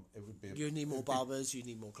 It would be You need more it'd be- barbers. You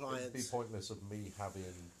need more It would be clients. pointless of me having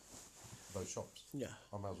those shops. Yeah.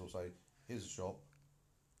 I might as well say, here's a shop,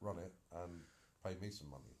 run it, and pay me some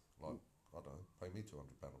money. Like, I don't know, pay me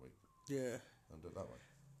 £200 a week Yeah. and do it that way.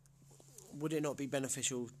 Would it not be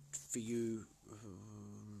beneficial for you,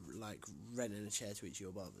 like renting a chair to each of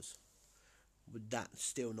your barbers? Would that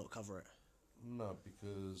still not cover it? No,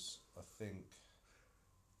 because I think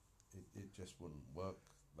it just wouldn't work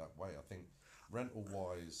that way. I think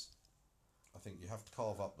rental-wise, I think you have to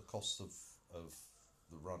carve up the costs of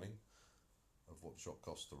the running, of what the shop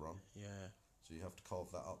costs to run. Yeah. So you have to carve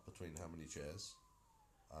that up between how many chairs,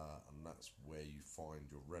 and that's where you find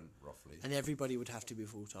your rent roughly. And everybody would have to be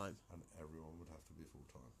full time. And everyone would have to be full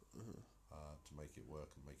time. to make it work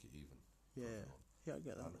and make it even. Yeah, yeah, I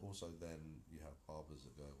get that. And also then you have barbers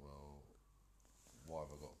that go, well, why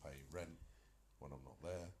have I got to pay rent when I'm not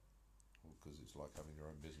there? Because it's like having your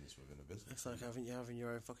own business within a business. It's like having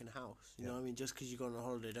your own fucking house. You know what I mean? Just because you go on a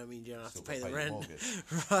holiday, don't mean you don't have Still to pay got the your rent, mortgage.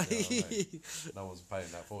 right? You know what I mean? No one's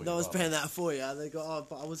paying that for you. No one's paying that for you. They go, oh,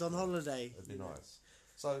 but I was on holiday. It'd be nice.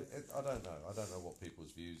 So I don't know. I don't know what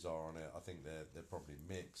people's views are on it. I think they're probably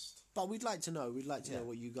mixed. But we'd like to know. We'd like to know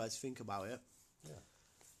what you guys think about it. Yeah.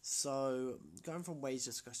 So going from wage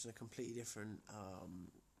discussion, a completely different.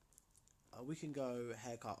 We can go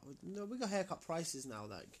haircut. No, we got haircut prices now.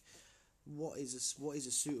 Like, what is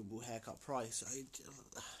a suitable haircut price?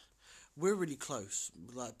 We're really close.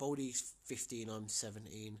 Like Baldy's 15, I'm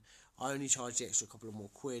 17. I only charge the extra couple of more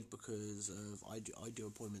quid because of I do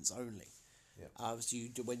appointments only. Yeah. So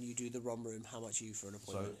when you do the rum room, how much are you for an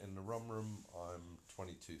appointment? So in the rum room, I'm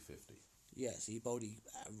 $22.50. Yeah, so Baldy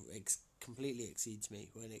completely exceeds me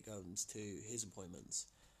when it comes to his appointments.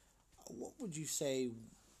 What would you say?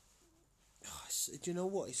 Do you know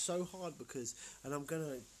what? It's so hard because, and I'm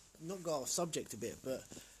gonna not go off subject a bit, but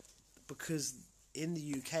because in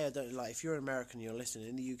the UK, I don't like. If you're an American, you're listening.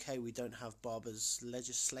 In the UK, we don't have barbers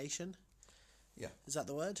legislation. Yeah. Is that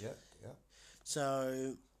the word? Yeah, yeah.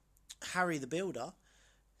 So Harry the builder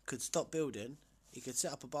could stop building. He could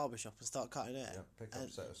set up a barber shop and start cutting hair. Yeah, pick up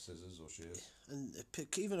a set of scissors or shears. And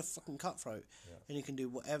pick even a fucking cutthroat. Yeah. And he can do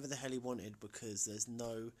whatever the hell he wanted because there's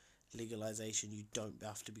no legalisation. You don't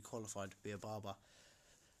have to be qualified to be a barber.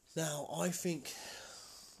 Now, I think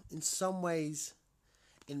in some ways,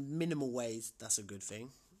 in minimal ways, that's a good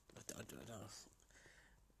thing. I don't know.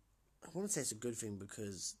 I want to say it's a good thing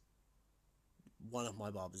because one of my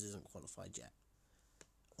barbers isn't qualified yet.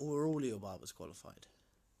 Or are all your barbers qualified?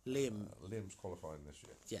 Liam's qualifying this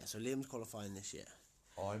year. Yeah, so Liam's qualifying this year.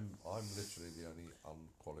 I'm literally the only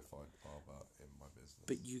unqualified barber in my business.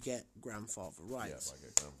 But you get grandfather rights. Yeah, I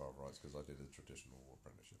get grandfather rights because I did a traditional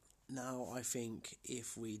apprenticeship. Now, I think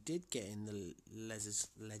if we did get in the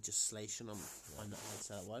legislation, I know how to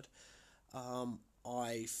say that word,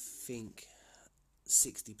 I think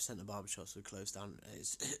 60% of barbershops would close down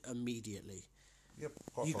immediately. Yep.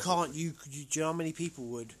 You can't. Do you know how many people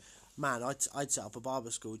would? Man, I'd set up a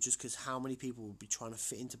barber school just because how many people would be trying to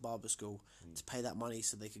fit into barber school to pay that money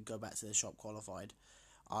so they could go back to their shop qualified.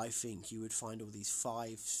 I think you would find all these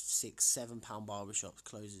 £5, £6, £7 barber shops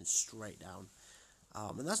closing straight down.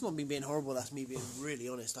 And that's not me being horrible. That's me being really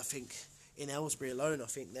honest. I think in Aylesbury alone, I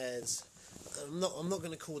think there's. I'm not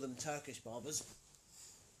going to call them Turkish barbers.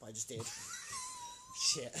 I just did.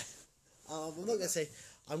 Shit. I'm not going to say.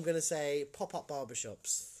 I'm going to say pop-up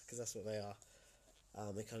barbershops because that's what they are.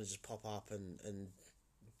 They kind of just pop up and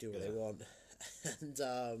do what they want.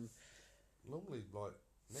 And normally like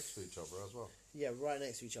next to each other as well. Yeah, right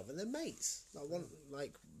next to each other. And they're mates.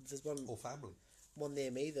 There's one or family. One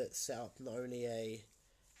near me that set up not only a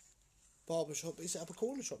barber shop, but he set up a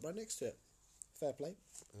corner shop right next to it. Fair play.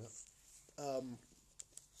 Yeah.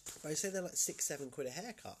 I say they're like £6-7 a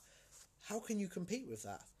haircut. How can you compete with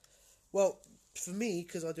that? Well, for me,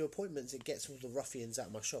 because I do appointments, it gets all the ruffians out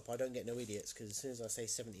of my shop. I don't get no idiots because as soon as I say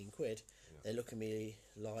 £17, they look at me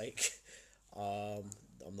like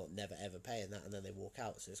I'm not never ever paying that, and then they walk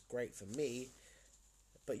out. So it's great for me,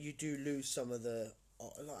 but you do lose some of the.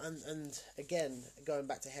 And again, going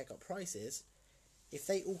back to haircut prices, if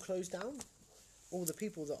they all close down, all the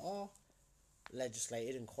people that are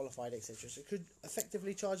legislated and qualified, etc., so could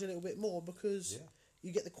effectively charge a little bit more because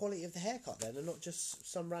you get the quality of the haircut then, and not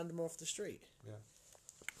just some randomer off the street. Yeah,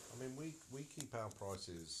 I mean we keep our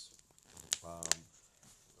prices.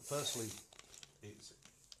 Firstly, it's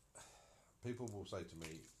people will say to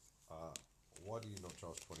me, "Why do you not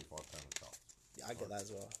charge £25 a cut?" Yeah, I get that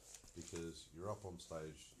as well. Because you're up on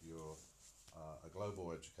stage, you're a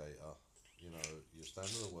global educator, you know, your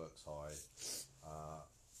standard of work's high,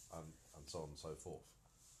 and so on and so forth.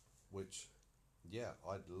 Which, yeah,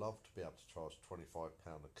 I'd love to be able to charge £25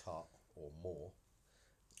 a cut or more,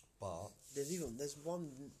 but there's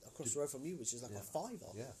one across the road from you which is like a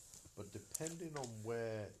 £5. Yeah, but depending on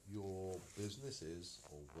where your business is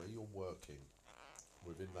or where you're working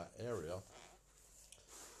within that area.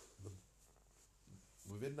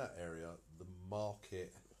 Within that area, the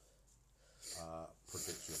market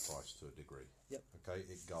predicts your price to a degree. Yep. Okay,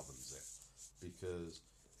 it governs it. Because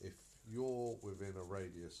if you're within a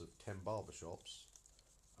radius of 10 barbershops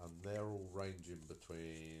and they're all ranging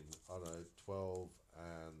between, I don't know, 12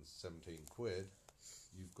 and £17,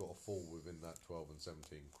 you've got to fall within that 12 and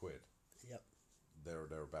 £17. Yep. There or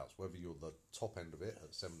thereabouts. Whether you're the top end of it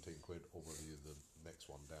at £17 or whether you're the next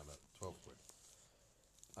one down at £12.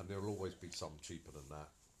 And there'll always be some cheaper than that.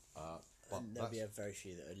 But and there'll be a very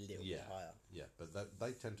few that are a little bit higher. Yeah, but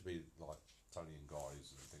they tend to be like Tony and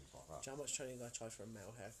Guy's and things like that. Do you know how much Tony and Guy charge for a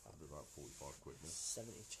male haircut? Probably about 45 quid now.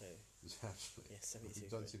 72. It's actually. Yeah, 72 You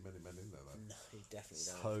don't quid. see many men in there though. No, you definitely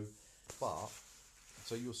don't.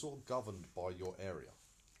 So you're sort of governed by your area.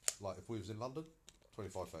 Like if we was in London,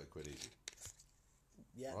 25, 30 quid easy.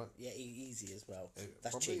 Yeah, right? yeah, easy as well.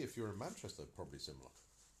 That's probably cheap. if you're in Manchester, probably similar.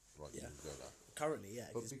 Right, Yeah. you can go there. Currently, yeah,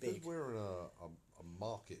 But it's because big. we're in a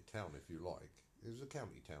market town, if you like, it was a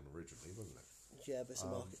county town originally, wasn't it? Yeah, but it's a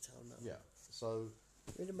market town now. Yeah. So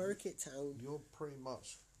We're in a market town. you're pretty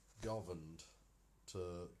much governed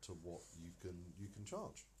to what you can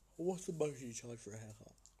charge. What's the most you charge for a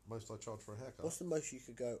haircut? Most I charge for a haircut. What's the most you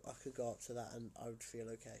could go? I could go up to that, and I would feel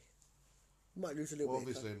okay. Might lose a little Well, bit.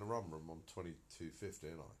 obviously in the rum room, I'm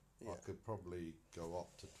 22.50, ain't I? Yeah. I could probably go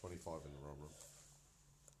up to 25 in the rum room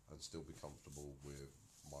and still be comfortable with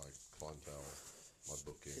my clientele, my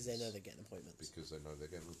bookings. Because they know they're getting appointments. Because they know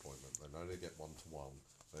they're getting an appointment. They know they get one-to-one.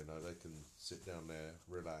 They know they can sit down there,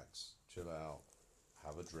 relax, chill out,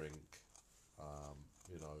 have a drink,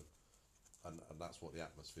 you know, and that's what the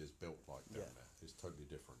atmosphere is built like down there. It's totally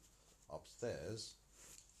different. Upstairs,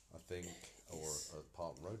 I think, or a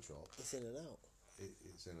Park and Road shop, It's in and out.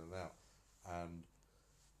 it's in and out. And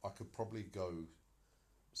I could probably go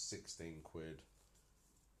 16 quid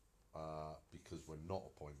because we're not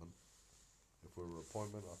appointment. If we were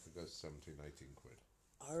appointment, I could go 17, 18 quid.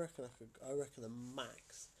 I reckon the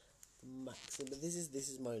max, but this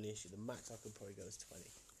is my only issue. The max I could probably go is 20.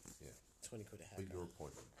 Yeah. 20 quid a haircut. But your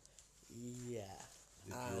appointment. Yeah.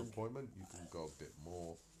 If your appointment, you can go a bit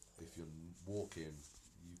more. If you're walking,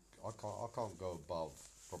 I can't go above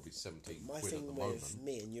probably 17 My quid at thing the with moment.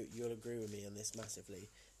 me, and you'll agree with me on this massively,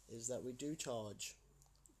 is that we do charge.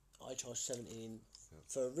 I charge 17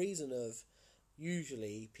 for a reason of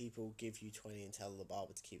usually people give you 20 and tell the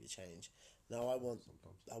barber to keep the change. Now I want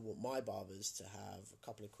my barbers to have a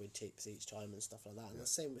couple of quid tips each time and stuff like that. And the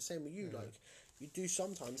same with you. Like you do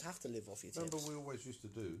sometimes have to live off your tips. Remember, we always used to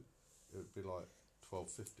do. It would be like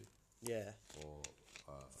 12.50 Yeah. or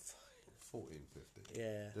 14.50.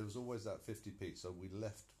 Yeah. There was always that 50p. So we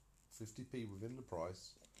left 50p within the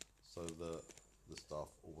price, so that the staff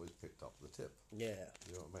always picked up the tip. Yeah.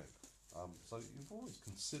 You know what I mean? So you've always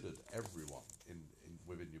considered everyone in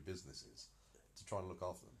within your businesses to try and look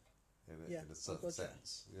after them in a certain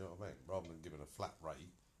sense. You know what I mean? Rather than giving a flat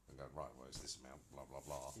rate and going, right, well, it's this amount, blah, blah,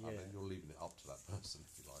 blah. Yeah. And then you're leaving it up to that person,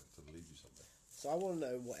 if you like, to leave you something. So I want to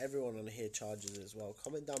know what everyone on here charges as well.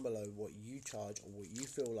 Comment down below what you charge or what you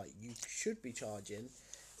feel like you should be charging.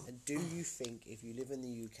 And do you think, if you live in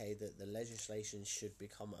the UK, that the legislation should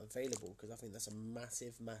become available? Because I think that's a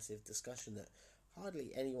massive, massive discussion that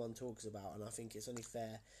hardly anyone talks about. And I think it's only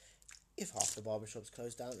fair if half the barbershops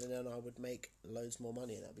closed down, and then I would make loads more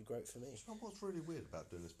money, and that'd be great for me. You know what's really weird about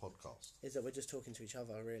doing this podcast? Is that we're just talking to each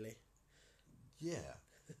other, really. Yeah,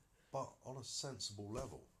 but on a sensible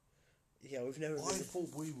level. Yeah, we've never. I thought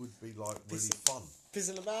we would be like really fun.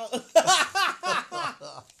 Pissing about.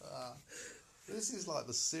 This is like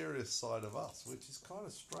the serious side of us, which is kind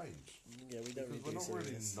of strange. Yeah, we don't because really we're not really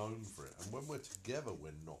serious. known for it, and when we're together,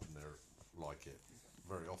 we're not near like it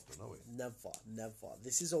very often, are we? Never.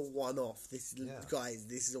 This is a one-off. Guys,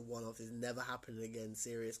 this is a one-off. It's never happening again.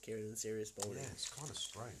 Serious Kieran and serious Baldy. Yeah, it's kind of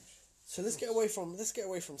strange. So let's get away from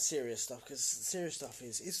serious stuff, because serious stuff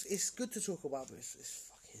is it's good to talk about, but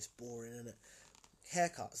it's boring, isn't it?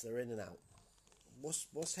 Haircuts, they're in and out.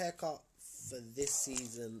 What's haircut for this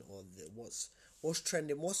season, or what's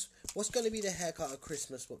trending? What's going to be the haircut at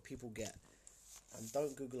Christmas? What people get? And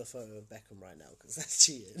don't Google a photo of Beckham right now, because that's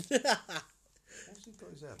cheating. What's he got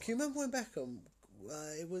his hair like? Can you remember when Beckham?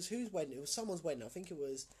 It was whose wedding? It was someone's wedding. I think it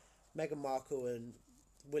was Meghan Markle and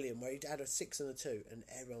William, where he had a 6 and a 2, and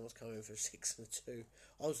everyone was coming for a 6 and a 2.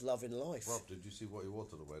 I was loving life. Rob, did you see what he wore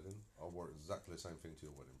to the wedding? I wore exactly the same thing to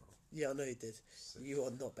your wedding, bro. Yeah, I know you did. Sick. You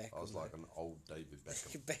are not Beckham. I was like an old David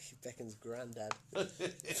Beckham. Beckham's granddad.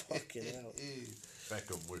 Fucking hell.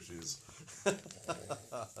 Beckham wishes.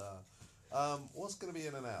 What's going to be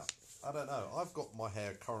in and out? I don't know. I've got my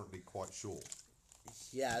hair currently quite short.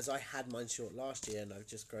 Yeah, as I had mine short last year, and I've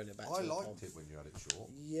just grown it back. I to a liked pump. it when you had it short.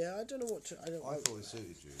 Yeah, I don't know what to. I thought it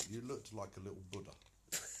suited you. You looked like a little Buddha.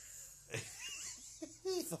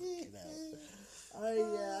 Fucking hell. I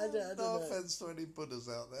don't no know. offense to any Buddhas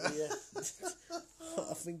out there. Yeah.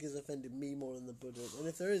 I think it's offended me more than the Buddha. And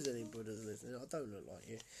if there is any Buddhas listening, I don't look like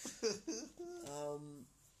you.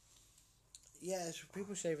 Yeah, it's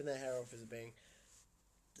people shaving their hair off as being.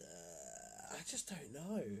 I just don't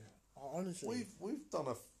know. Honestly, We've done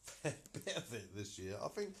a fair bit of it this year. I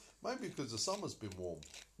think maybe because the summer's been warm.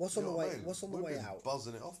 what's on the way? I mean? What's on the We've way been out?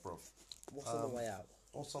 buzzing it off, bro. What's on the way out?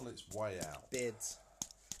 What's on its way out? Beards.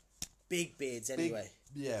 Big beards, anyway.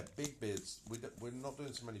 Big beards. We're not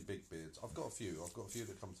doing so many big beards. I've got a few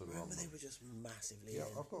that come to the rum Remember, they room. were just massively Yeah,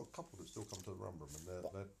 in. I've got a couple that still come to the rum room, and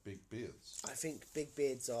they're big beards. I think big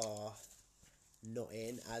beards are not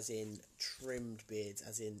in, as in trimmed beards,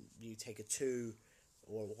 as in you take a 2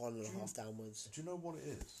 or 1.5 downwards. Do you know what it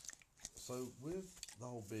is? So with the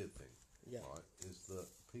whole beard thing, Yeah. right, is that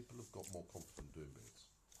people have got more confident doing beards.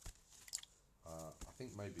 I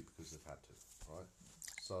think maybe because they've had to, right?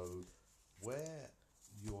 So where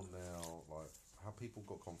you're now, like, how people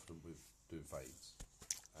got confident with doing fades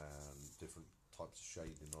and different types of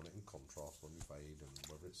shading on it and contrast when you fade, and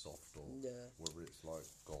whether it's soft or whether it's like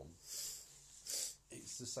gone.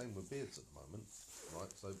 It's the same with beards at the moment,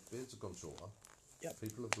 right? So beards have gone shorter. Yep.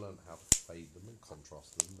 People have learned how to fade them and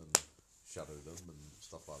contrast them and shadow them and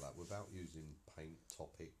stuff like that without using paint,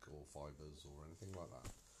 topic or fibres or anything like that.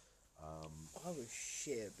 I was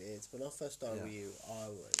shit at beards. When I first started with you, I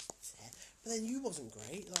was... But then you wasn't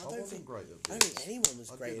great. Like, I wasn't great at beards. I don't think anyone was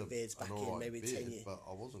great at beards back in maybe beard, 10 years. But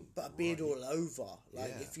I wasn't. But a beard great. all over. Like,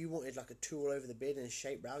 Yeah. if you wanted like a 2 all over the beard and a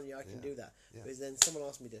shape round, I can do that. Yeah. But then someone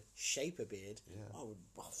asked me to shape a beard, Yeah. I wouldn't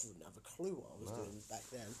have a clue what I was doing back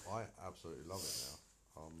then. I absolutely love it now.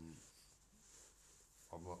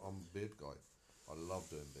 I'm a beard guy. I love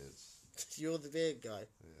doing beards. You're the beard guy.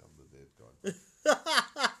 Yeah, I'm the beard guy. Yeah.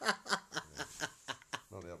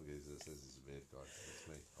 Not the other geezer that says he's a beard guy. It's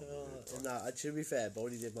me. I'm the beard guy. No, to be fair,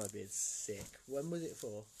 Baldy did my beard sick. When was it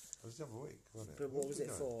for? It was the other week, wasn't it? But what was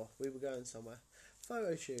it for? We were going somewhere.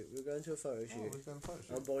 Photo shoot. We were going to a photo shoot. Oh, we were going to a photo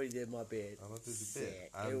shoot. And Baldy did my beard. And I did the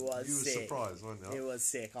Sick. beard. And It was you were sick. surprised, weren't you? It was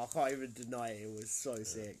sick. I can't even deny it. It was so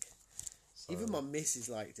sick. So, Even my missus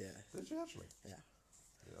liked it. Did you actually? Yeah.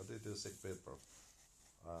 I did do a sick beard, bro.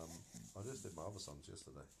 I just did my other son's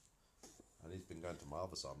yesterday. And he's been going to my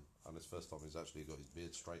other son, and it's the first time he's actually got his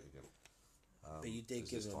beard straight again. But you did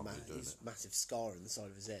give him his massive scar on the side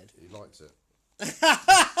of his head. He likes it.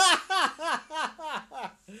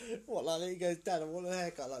 What, like he goes, Dad, I want a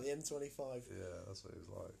haircut like the M25. Yeah, that's what he's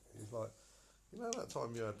like. He's like, you know that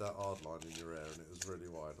time you had that hard line in your hair and it was really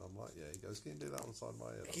wide? I'm like, yeah. He goes, can you do that on the side of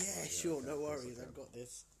my head? Yeah, like, sure, okay, no of course worries, I I've got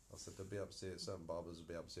this. I said, they'll be able to see it. Certain barbers will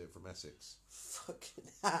be able to see it from Essex. Fucking.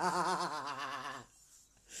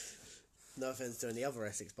 No offence to any other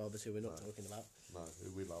Essex barbers who we're not talking about. No,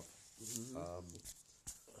 who we love.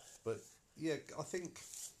 But yeah, I think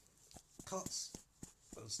cuts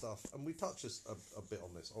and stuff, and we touch a bit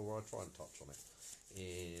on this, or I try and touch on it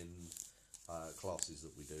in classes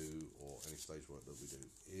that we do or any stage work that we do,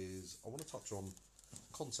 is I want to touch on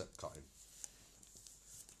concept cutting,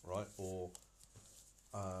 right, or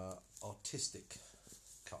artistic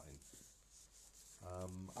cutting.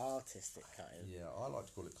 Artistic cutting. Yeah, I like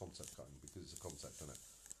to call it concept cutting because it's a concept, isn't it?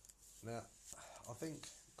 Now, I think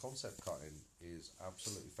concept cutting is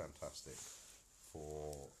absolutely fantastic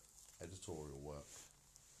for editorial work,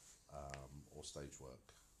 or stage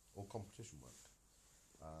work, or competition work.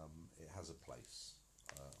 It has a place,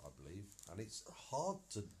 I believe, and it's hard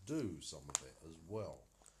to do some of it as well.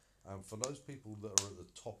 And for those people that are at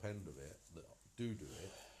the top end of it, that do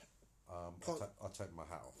it, I take my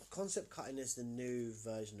hat off. Concept cutting is the new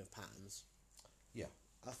version of patterns. Yeah.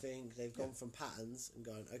 I think they've gone from patterns and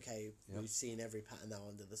gone, okay, we've seen every pattern now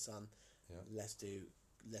under the sun. Yeah.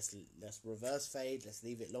 Let's reverse fade. Let's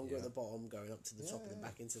leave it longer at the bottom, going up to the top and then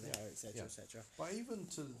back into the hair, etc., etc. But even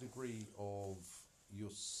to the degree of your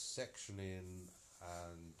sectioning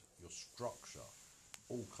and your structure,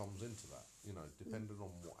 all comes into that. You know, depending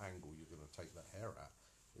on what angle you're going to take that hair at,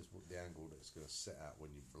 is what the angle that it's going to sit at when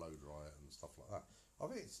you blow dry it and stuff like that. I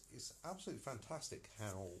think it's absolutely fantastic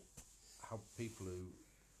how people who,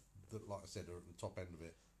 that, like I said, are at the top end of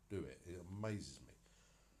it do it. It amazes me.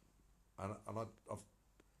 And I've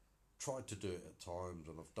tried to do it at times,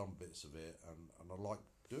 and I've done bits of it, and I like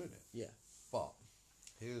doing it. Yeah. But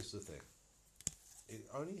here's the thing: it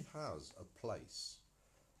only has a place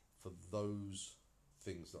for those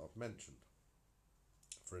things that I've mentioned.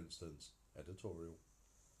 For instance, editorial,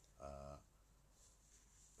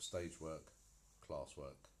 stage work, class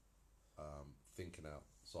work, thinking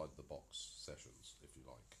outside the box sessions, if you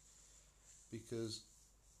like. Because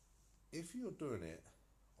if you're doing it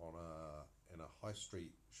in a high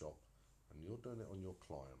street shop and you're doing it on your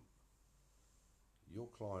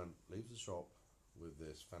client leaves the shop with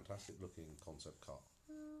this fantastic looking concept cut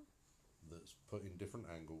that's put in different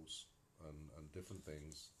angles and different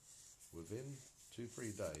things. Within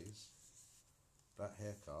 2-3 days, that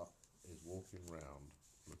haircut is walking around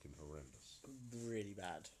looking horrendous. Really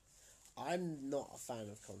bad. I'm not a fan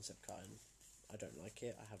of concept cutting. I don't like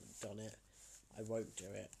it. I haven't done it. I won't do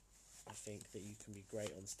it. I think that you can be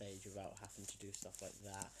great on stage without having to do stuff like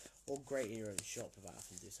that, or great in your own shop without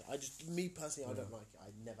having to do stuff. Me personally, I don't like it.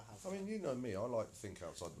 I never have. I mean, you know me. I like to think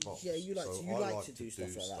outside the box. Yeah, you like so to. You I like to do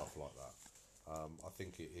stuff like that. I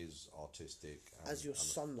think it is artistic. As your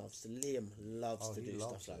son loves to. Liam loves to do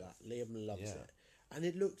stuff like that. Liam loves Yeah. it, and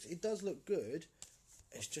it does look good.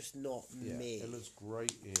 It's just not me. It looks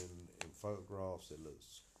great in photographs. It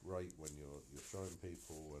looks great when you're showing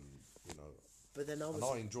people, and you know. But then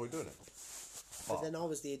I enjoy doing it. But then I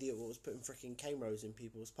was the idiot what was putting freaking cameras in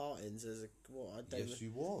people's partings as a what I don't. Yes,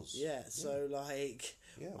 you was. Yeah. So like.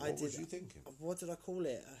 Yeah. What was you thinking? What did I call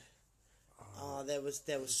it? There was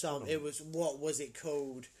some. It was what was it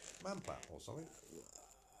called? Manplat or something.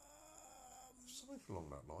 Something along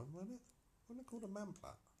that line, wasn't it? Wasn't it called a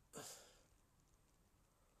manplat?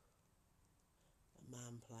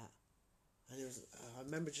 Manplat. And it was. I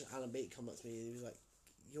remember just Alan Beat come up to me and he was like,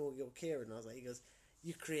 "You're Kieran." And I was like, he goes,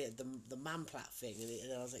 "You created the manplat thing,"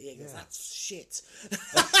 and I was like, "Yeah." He goes, "That's shit."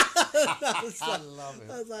 I love it.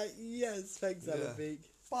 I was like, "Yes, thanks, Alan Beat."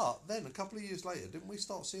 But then a couple of years later, didn't we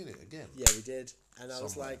start seeing it again? Yeah, we did. And I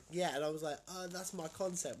was like, "Oh, that's my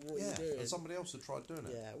concept. What are you doing?" And somebody else had tried doing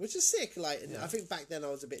it. Yeah, which is sick. Like, I think back then I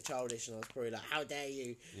was a bit childish, and I was probably like, "How dare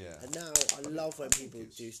you?" Yeah. And now I love when people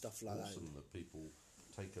do stuff like awesome that people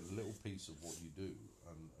take a little piece of what you do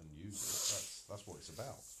and use it. That's what it's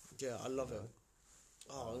about. Yeah, I love it.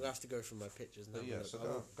 Oh, I'm gonna have to go through my pictures now. But yeah,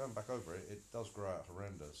 so going back over it, it does grow out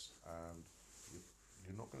horrendous, and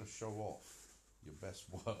you're not going to show off your best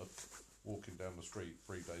work walking down the street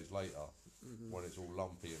 3 days later when it's all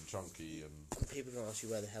lumpy and chunky and people are gonna ask you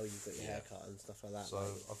where the hell you got your haircut and stuff like that. So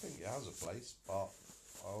I think it has a place, but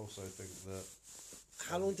I also think that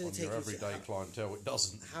how long did it take your everyday clientele it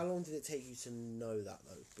doesn't. How long did it take you to know that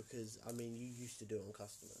though? Because I mean, you used to do it on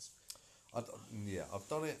customers. I've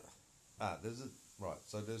done it.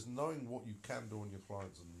 So there's knowing what you can do on your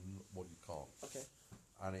clients and what you can't. Okay.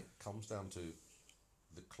 And it comes down to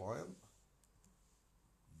the client,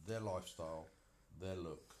 their lifestyle, their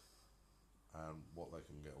look, and what they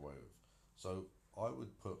can get away with. So I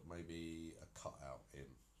would put maybe a cutout in,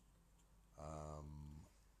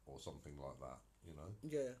 or something like that, you know?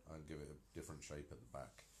 Yeah. And give it a different shape at the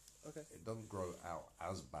back. Okay. It doesn't grow out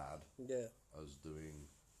as bad as doing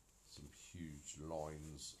some huge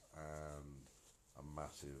lines and a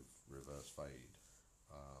massive reverse fade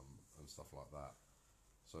and stuff like that.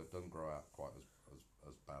 So it doesn't grow out quite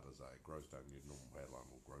as bad as that. It grows down, your normal hairline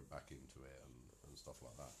will grow back into it and stuff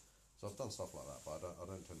like that. So I've done stuff like that, but I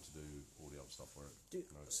don't tend to do all the other stuff where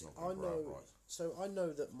it's not going to grow out right. So I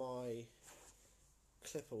know that my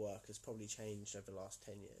clipper work has probably changed over the last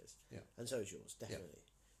 10 years. Yeah. And so is yours, definitely.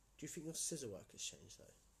 Yeah. Do you think your scissor work has changed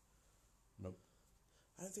though? Nope.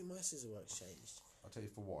 I don't think my scissor work's changed. I'll tell you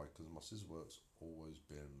for why, because my scissor work's always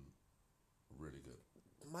been really good.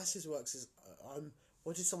 My scissor works is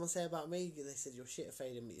what did someone say about me? They said you're shit at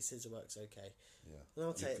fading, but your scissor work's okay. Yeah. And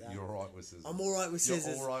I'll take that. You're alright with scissors. I'm alright with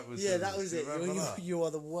scissors. You're alright with scissors. Yeah, that was it. That? You are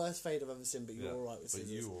the worst fade I've ever seen, but you're alright with scissors.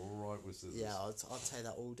 But you're alright with scissors. Yeah, I'll take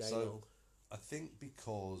that all day long. I think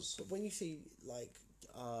because... But when you see, like,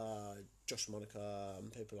 Josh Monica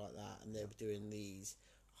and people like that, and they're doing these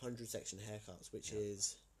 100 section haircuts, which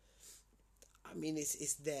is... I mean,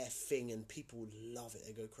 it's their thing, and people love it.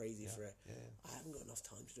 They go crazy for it. Yeah. I haven't got enough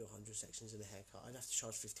time to do 100 sections in a haircut. I'd have to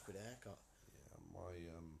charge 50 quid a haircut.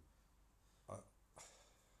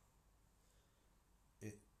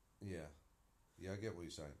 I get what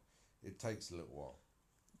you're saying. It takes a little while.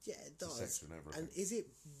 Yeah, it does. To section everything. And is it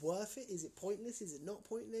worth it? Is it pointless? Is it not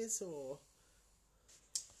pointless? Or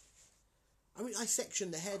I mean, I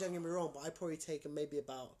section the hair. Don't get me wrong, but I probably take maybe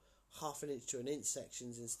about 1/2 inch to 1 inch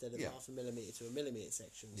sections instead of 1/2 millimeter to 1 millimeter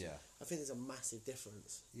sections. Yeah, I think there's a massive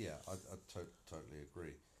difference. Yeah, I totally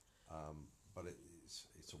agree. But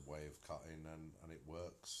it's a way of cutting and it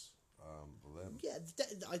works for them. Yeah,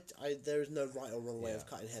 there is no right or wrong way of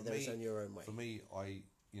cutting hair. There is only your own way. For me, I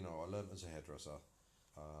learned as a hairdresser.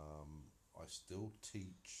 I still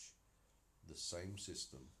teach the same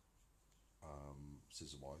system,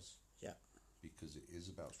 scissor wise. Yeah. Because it is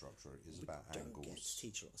about structure, it is about angles. Don't get to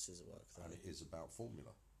teach a lot of scissor work, though. And it is about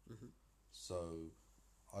formula. Mm-hmm. So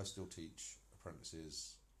I still teach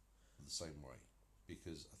apprentices the same way,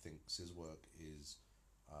 because I think scissor work is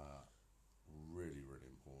really, really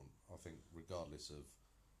important. I think regardless of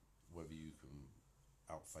whether you can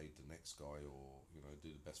outfade the next guy or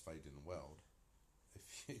do the best fade in the world,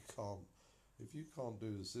 if you can't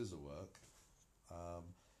do the scissor work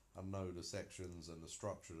and know the sections and the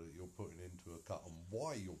structure that you're putting into a cut and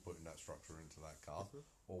why you're putting that structure into that cut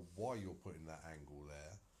or why you're putting that angle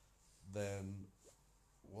there, then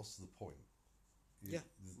what's the point? The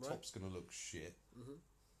top's going to look shit,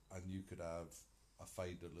 and you could have a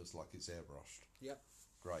fade that looks like it's airbrushed. Yep.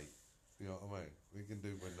 Great. You know what I mean? We can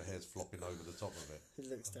do when the hair's flopping over the top of it. It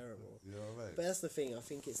looks terrible. You know what I mean? But that's the thing. I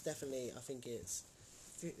think it's,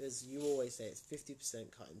 as you always say, it's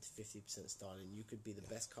 50% cutting to 50% styling. You could be the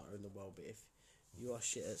best cutter in the world, but if you are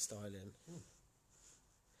shit at styling,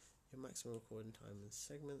 your maximum recording time in the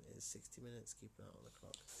segment is 60 minutes. Keep an eye on the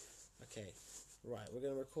clock. Okay, right. We're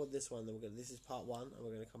going to record this one. Then this is part 1, and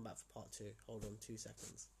we're going to come back for part 2. Hold on 2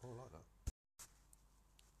 seconds. Oh, I like that.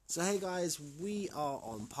 So hey guys, we are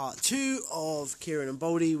on part 2 of Kieran and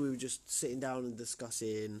Baldy. We were just sitting down and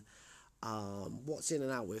discussing what's in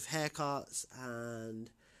and out with haircuts and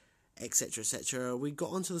etc, etc. We got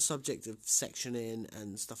onto the subject of sectioning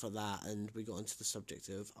and stuff like that, and we got onto the subject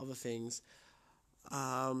of other things.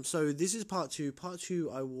 So this is part 2. Part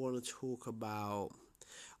 2, I wanted to talk about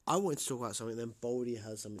something, then Baldy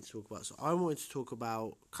has something to talk about. So I wanted to talk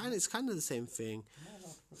about it's kind of the same thing. Am I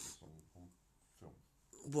allowed to put this on film?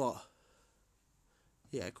 What?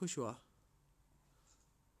 Yeah, of course you are.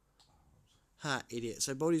 Ha, idiot.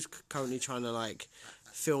 So Baldy's currently trying to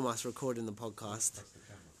film us recording the podcast. That's the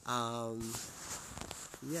camera.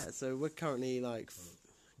 Yeah, so we're currently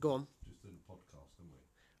go on. Just doing a podcast, didn't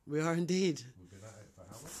we? We are indeed. We've been at it for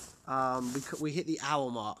how long? We hit the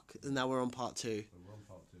hour mark, and now we're on part 2. So we're on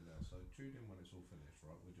part 2 now. So tune in when it's all finished,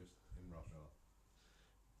 right? We're just in Russia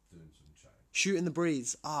doing some chatting. Shooting the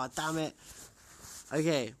breeze. Ah, damn it.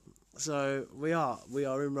 Okay, so we are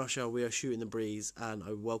in Russia. We are shooting the breeze, and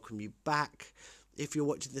I welcome you back. If you're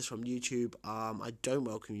watching this from YouTube, I don't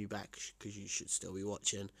welcome you back because you should still be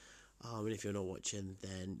watching. And if you're not watching,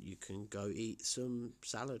 then you can go eat some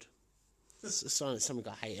salad. Something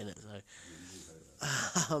got hate in it,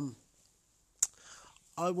 so.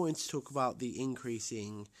 I wanted to talk about the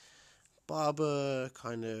increasing barber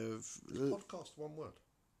kind of... Podcast, one word.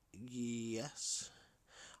 Yes.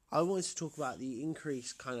 I wanted to talk about the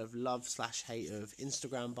increased kind of love/hate of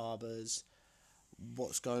Instagram barbers,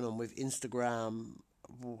 what's going on with Instagram,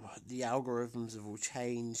 the algorithms have all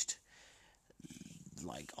changed.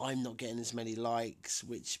 I'm not getting as many likes,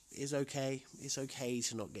 which is okay. It's okay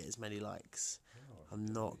to not get as many likes. I'm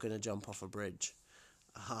not going to jump off a bridge.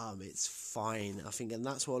 It's fine, I think, and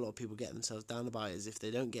that's what a lot of people get themselves down about, is if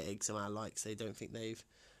they don't get X amount of likes, they don't think they've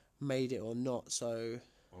made it or not. So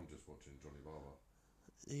I'm just watching Johnny Barber.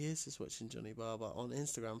 he is just watching Johnny Barber on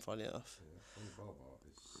Instagram, funny enough. Yeah, Johnny Barber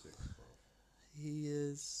is sick, bro. He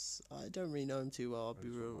is... I don't really know him too well, I'll be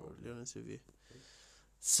really honest with you.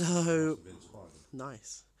 So... Must have been inspired.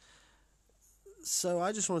 Nice. So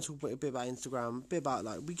I just want to talk a bit about Instagram, a bit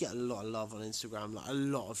about we get a lot of love on Instagram, a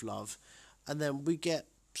lot of love, and then we get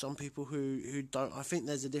some people who don't. I think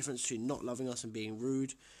there's a difference between not loving us and being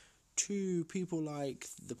rude, to people like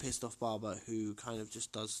the pissed off barber who kind of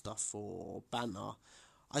just does stuff for banter.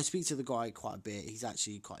 I speak to the guy quite a bit. He's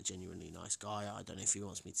actually quite a genuinely nice guy. I don't know if he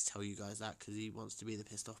wants me to tell you guys that because he wants to be the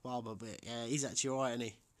pissed off barber, but yeah, he's actually alright, isn't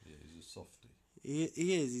he? Yeah, he's a softie.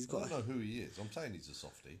 He is. He's got. I don't know who he is. I'm saying he's a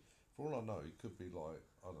softie. For all I know, he could be I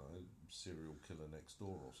don't know, serial killer next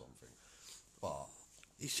door or something. But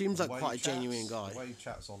he seems like quite a genuine guy. The way he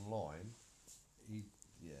chats online,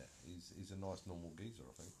 he's a nice normal geezer,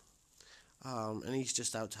 I think. And he's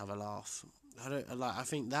just out to have a laugh. I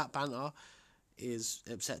think that banter is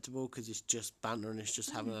acceptable because it's just banter and it's just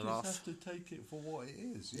having a laugh. You just have to take it for what it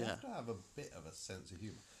is. You have to have a bit of a sense of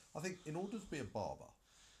humour. I think in order to be a barber,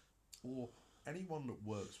 or anyone that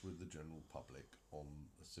works with the general public on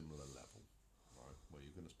a similar level, right, where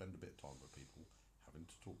you're going to spend a bit of time with people, having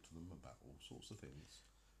to talk to them about all sorts of things,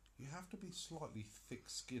 you have to be slightly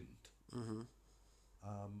thick-skinned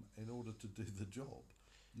in order to do the job.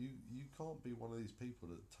 You can't be one of these people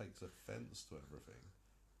that takes offence to everything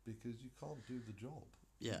because you can't do the job.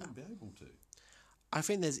 Yeah. You wouldn't be able to. I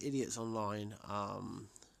think there's idiots online.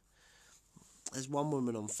 There's one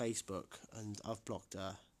woman on Facebook, and I've blocked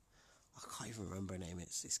her. I can't even remember her name.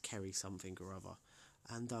 It's Kerry something or other.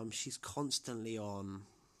 And she's constantly on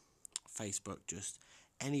Facebook, just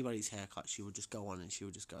anybody's haircut, she would just go on and she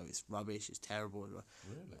would just go, it's rubbish, it's terrible. Really?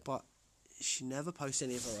 But she never posts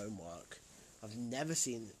any of her own work. I've never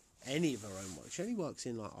seen any of her own work. She only works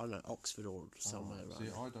in, I don't know, Oxford or somewhere. See,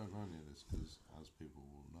 I don't know any of this because, as people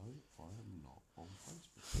will know, I am not on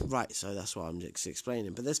Facebook. Right, so that's what I'm just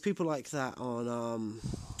explaining. But there's people like that on,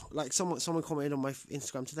 someone commented on my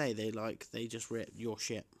Instagram today. They just ripped your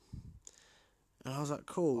shit, and I was like,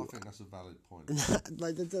 cool. I think that's a valid point.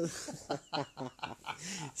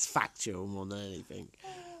 It's factual more than anything.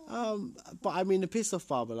 But I mean, the pissed off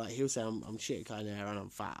barber, he'll say I'm shit kind of hair and I'm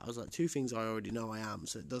fat. I was like, two things I already know I am,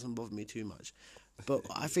 so it doesn't bother me too much. But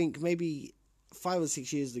I think maybe 5 or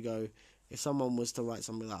 6 years ago, if someone was to write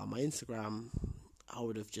something like that on my Instagram, I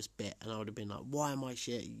would have just bit, and I would have been like, why am I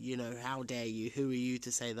shit? You know, how dare you? Who are you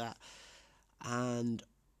to say that? And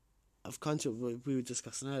I've come to, we were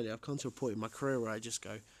discussing earlier, I've come to a point in my career where I just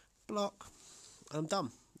go, block, and I'm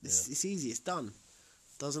done. It's easy, it's done.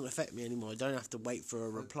 Doesn't affect me anymore. I don't have to wait for a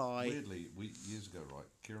reply. Weirdly, years ago, right,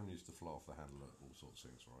 Kieran used to fly off the handle at all sorts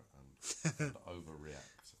of things, right, and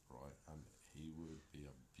overreact, right, and he would be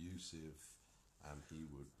abusive, and he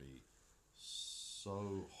would be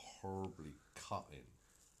so horribly cutting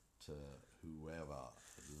to whoever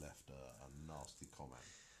had left a nasty comment.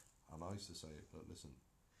 And I used to say, but listen,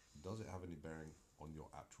 does it have any bearing on your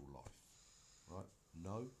actual life? Right?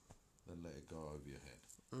 No? Then let it go over your head.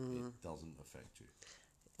 It doesn't affect you.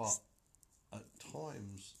 But at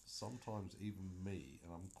times, sometimes even me,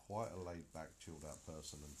 and I'm quite a laid-back, chilled-out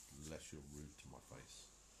person, unless you're rude to my face,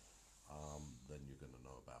 then you're going to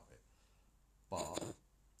know about it. But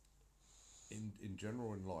in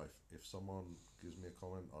general in life, if someone gives me a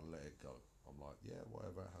comment, I let it go. I'm like, yeah,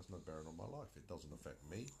 whatever, it has no bearing on my life. It doesn't affect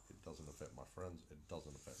me, it doesn't affect my friends, it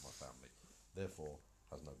doesn't affect my family. Therefore,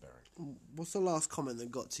 has no bearing. What's the last comment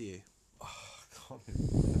that got to you? I can't even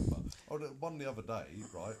remember. Oh, the one the other day,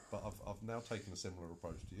 right, but I've now taken a similar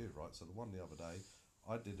approach to you, right? So the one the other day,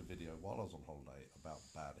 I did a video while I was on holiday about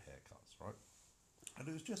bad haircuts, right? And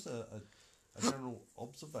it was just a general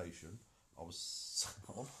observation. I was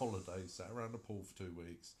on holiday, sat around the pool for 2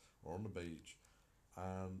 weeks, or on the beach,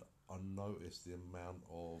 and I noticed the amount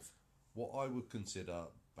of what I would consider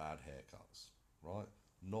bad haircuts, right?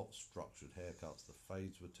 Not structured haircuts. The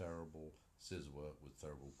fades were terrible, scissor work was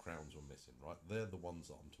terrible, crowns were missing, right? They're the ones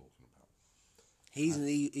that I'm talking about.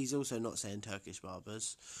 He's also not saying Turkish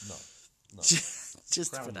barbers. No.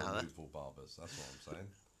 Just Crown to put out there. removal barbers, that's what I'm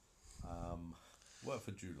saying. Work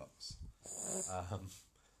for Dulux.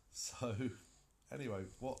 So, anyway,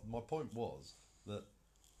 what my point was that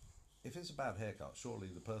if it's a bad haircut, surely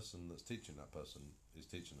the person that's teaching that person is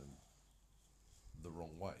teaching them the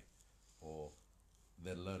wrong way, or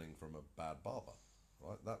they're learning from a bad barber,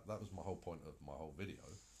 right? That was my whole point of my whole video.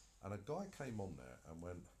 And a guy came on there and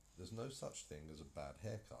went, there's no such thing as a bad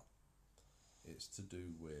haircut. It's to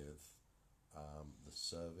do with the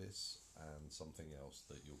service and something else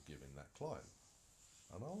that you're giving that client.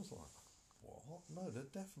 And I was like, what? No, there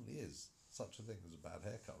definitely is such a thing as a bad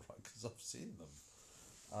haircut, right? Because I've seen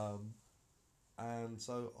them. And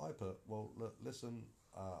so I put, well, look, listen,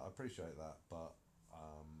 I appreciate that, but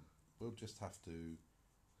we'll just have to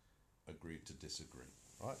agree to disagree,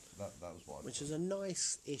 right? That was what I Which put. is a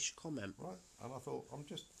nice-ish comment. Right, and I thought, I'm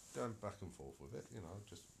just going back and forth with it,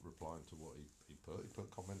 just replying to what he put. He put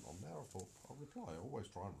a comment on there, I thought, I'll reply. I always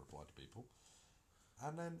try and reply to people.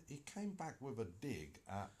 And then he came back with a dig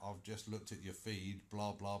at, I've just looked at your feed,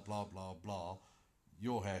 blah, blah, blah, blah, blah.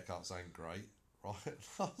 Your haircuts ain't great, right?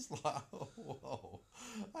 I was like, oh, whoa,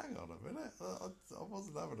 hang on a minute. I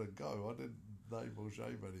wasn't having a go. I didn't name or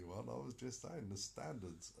shame anyone. I was just saying the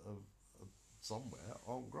standards of somewhere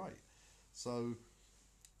aren't great. So,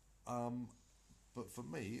 but for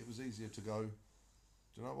me, it was easier to go,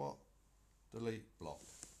 do you know what? Delete, block.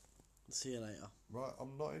 See you later. Right,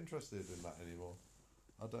 I'm not interested in that anymore.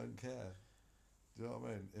 I don't care. Do you know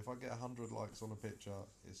what I mean? If I get 100 likes on a picture,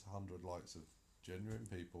 it's 100 likes of genuine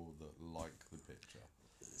people that like the picture.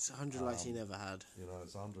 It's 100 likes you never had.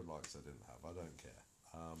 It's 100 likes I didn't have. I don't care.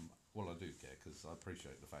 Well, I do care because I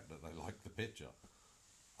appreciate the fact that they like the picture.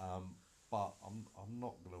 But I'm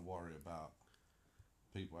not going to worry about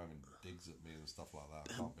people having digs at me and stuff like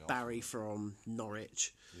that. I can't be Barry arsed. from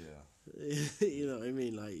Norwich. Yeah. You know what I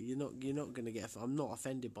mean? Like you're not gonna get. I'm not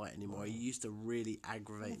offended by it anymore. You used to really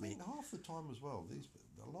aggravate me. Half the time as well,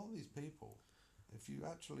 a lot of these people, if you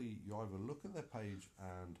either look at their page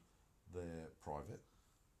and they're private,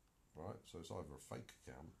 right? So it's either a fake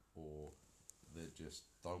account or they just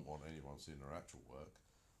don't want anyone seeing their actual work.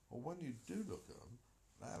 Or when you do look at them,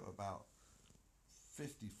 they have about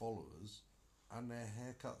 50 followers and their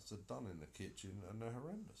haircuts are done in the kitchen and they're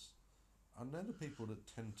horrendous. And they're the people that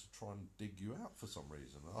tend to try and dig you out for some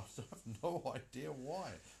reason. I have no idea why.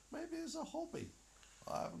 Maybe it's a hobby.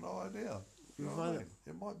 I have no idea. You know what I mean?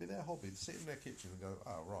 It might be their hobby to sit in their kitchen and go,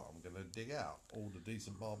 oh, right, I'm going to dig out all the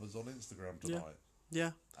decent barbers on Instagram tonight.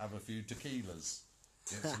 Yeah. Have a few tequilas.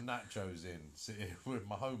 Get some nachos in. Sit here with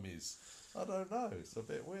my homies. I don't know. It's a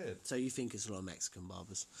bit weird. So you think it's a lot of Mexican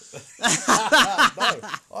barbers? No,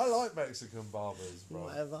 I like Mexican barbers, bro.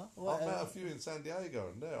 Whatever. I've met a few in San Diego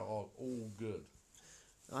and they're all good.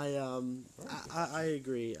 I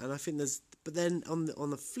agree, and I think but then on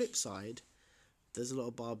the flip side, there's a lot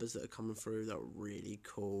of barbers that are coming through that are really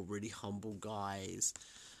cool, really humble guys.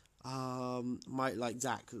 My like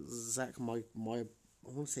Zach, my I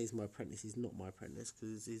want to say he's my apprentice. He's not my apprentice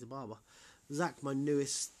because he's a barber. Zach, my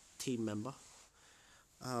newest team member.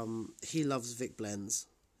 He loves Vic Blends.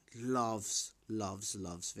 Loves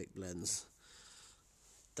Vic Blends.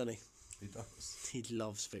 Doesn't he? He does. He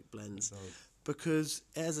loves Vic Blends. He does. Because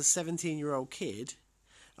as a 17-year-old kid,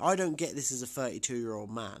 I don't get this as a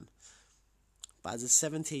 32-year-old man, but as a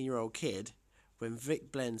 17-year-old kid, when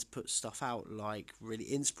Vic Blends puts stuff out like really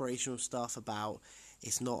inspirational stuff about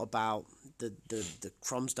it's not about the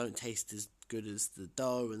crumbs don't taste as good as the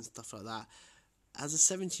dough and stuff like that. As a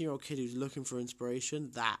 17-year-old kid who's looking for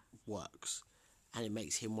inspiration, that works. And it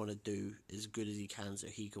makes him want to do as good as he can so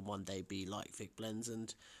he can one day be like Vic Blends.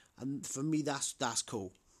 And for me, that's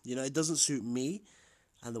cool. You know, it doesn't suit me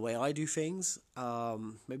and the way I do things.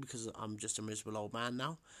 Maybe because I'm just a miserable old man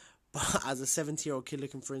now. But as a 17-year-old kid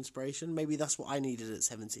looking for inspiration, maybe that's what I needed at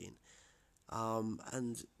 17.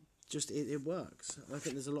 And just it works. I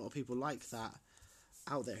think there's a lot of people like that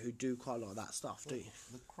out there who do quite a lot of that stuff, don't you?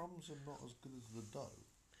 The crumbs are not as good as the dough.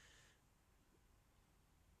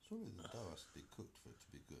 Surely the dough has to be cooked for it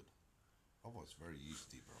to be good. Otherwise, it's very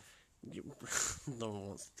yeasty, bro. No one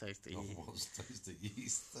wants to taste the No yeast. one wants to taste the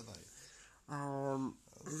yeast, do they?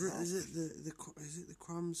 Is it the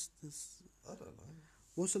crumbs? I don't know.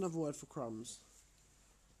 What's another word for crumbs?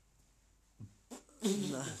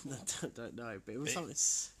 no, don't know. But it was something.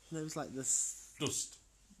 It was like this. Dust.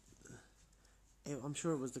 I'm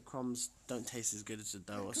sure it was the crumbs don't taste as good as the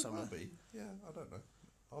dough or something. Maybe. Yeah, I don't know.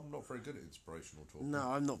 I'm not very good at inspirational talking. No,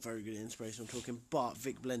 I'm not very good at inspirational talking, but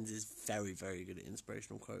Vic Blends is very, very good at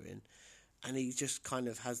inspirational quoting. And he just kind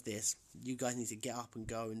of has this, you guys need to get up and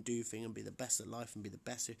go and do things and be the best at life and be the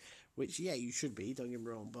best, which, yeah, you should be, don't get me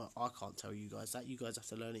wrong, but I can't tell you guys that. You guys have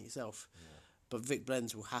to learn it yourself. Yeah. But Vic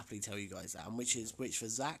Blends will happily tell you guys that, and which for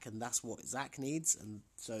Zach, and that's what Zach needs, and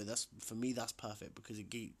so that's, for me, that's perfect, because it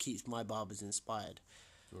keeps my barbers inspired.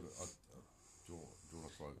 Do you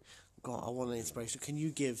want to quote? God, I want an inspiration. Can you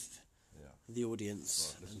give the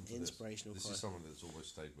audience an inspirational quote? This is someone that's always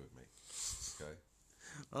stayed with me. Okay.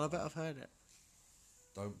 Well, I bet I've heard it.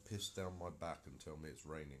 Don't piss down my back and tell me it's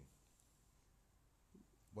raining.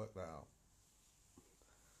 Work that out.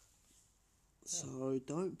 So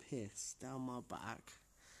don't piss down my back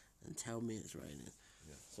and tell me it's raining.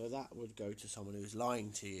 Yeah. So that would go to someone who's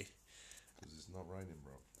lying to you. Because it's not raining,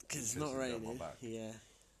 bro. Because it's not raining. Yeah.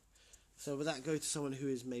 So would that go to someone who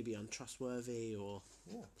is maybe untrustworthy or...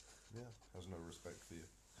 Yeah. Has no respect for you.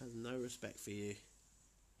 Has no respect for you.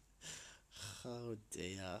 Oh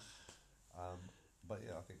dear. But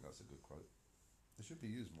yeah, I think that's a good quote. It should be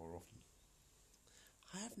used more often.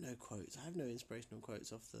 I have no quotes. I have no inspirational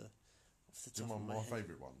quotes off the top of my My head.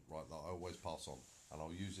 favourite one, right, that I always pass on, and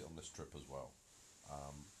I'll use it on this trip as well,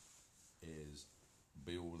 is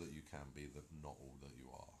be all that you can be, not all that you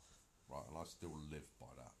are. Right, and I still live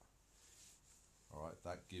by that. Alright,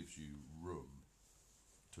 that gives you room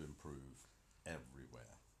to improve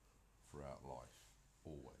everywhere throughout life,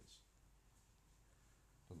 always.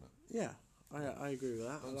 Doesn't it? Yeah, I agree with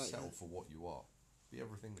that. Don't I like settle that. for what you are. Be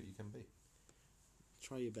everything that you can be.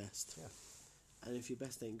 Try your best. Yeah. And if your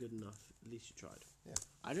best ain't good enough, at least you tried. Yeah.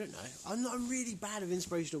 I don't know. I'm really bad at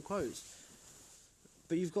inspirational quotes.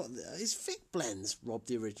 But you've got... Is Vic Blends Rob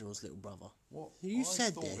the Original's little brother? What? You I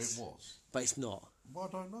said thought this. it was. But it's not. Well,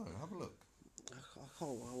 I don't know. Have a look. I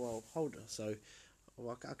can't... Well, hold on. So,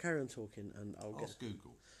 I'll carry on talking and I'll Ask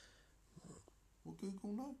Google. Will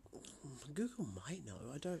Google know? Google might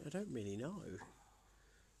know. I don't really know.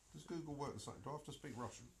 Does Google work the same? Do I have to speak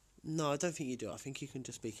Russian? No, I don't think you do. I think you can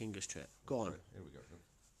just speak English to it. Go on. Okay, here we go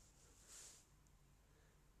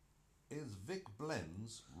then. Is Vic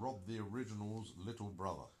Blends Rob the Original's little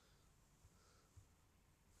brother?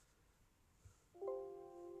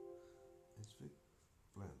 Is Vic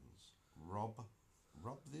Blends Rob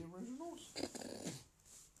the Original's?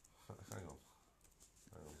 Hang on.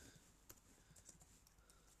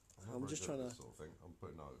 I'm just trying to... Sort of thing. I'm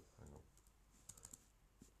putting O. Hang on.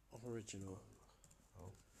 Original.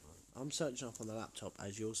 Oh, right. I'm searching up on the laptop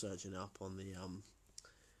as you're searching up on the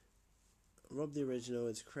Rob the Original.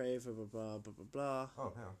 It's Crave. Blah blah blah blah blah blah.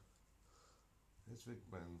 Oh, how? Is Vic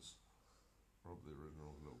Blends Rob the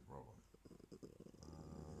Original's little brother?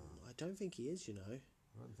 I don't think he is. You know.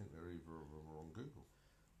 I don't think they're either of them are on Google.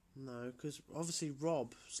 No, because obviously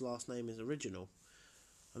Rob's last name is Original,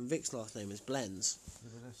 and Vic's last name is Blends.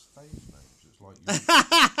 Yeah, but they're stage names. It's like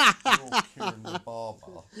you're Kieran the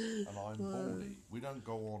Barber and I'm Baldy. We don't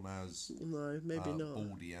go on as No, maybe not.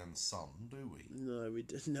 Baldy and Son, do we? No, we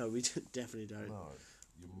definitely don't. No,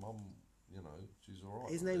 your mum, she's all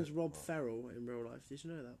right. His with name's it. Rob Right. Ferrell in real life. Did you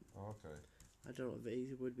know that? Oh, okay. I don't know what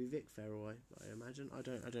it would be Vic Fairway, I imagine. I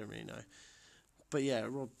don't really know. But yeah,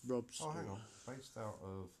 Rob's. Oh, hang on. Based out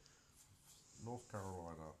of North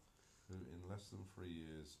Carolina, who in less than 3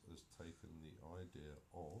 years has taken the idea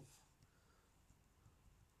of.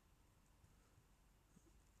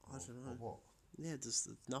 I don't know. Of what? Yeah, just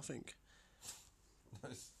nothing.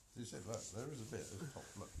 You said that there is a bit of top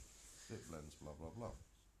lip blends, blah blah blah.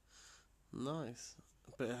 Nice,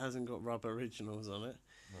 but it hasn't got rub originals on it.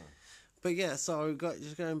 No. But yeah, so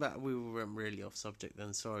just going back, we went really off subject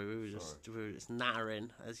then. Sorry, we were just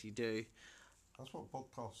nattering as you do. That's what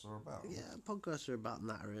podcasts are about. Yeah, podcasts are about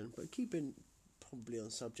nattering, but keeping probably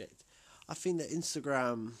on subject. I think that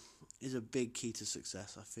Instagram is a big key to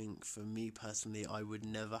success. I think for me personally, I would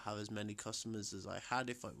never have as many customers as I had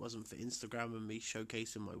if it wasn't for Instagram and me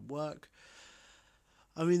showcasing my work.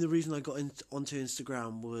 I mean, the reason I got onto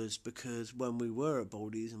Instagram was because when we were at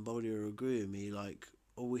Baldy's, and Baldy would agree with me, like,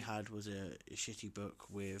 all we had was a shitty book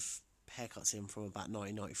with haircuts in from about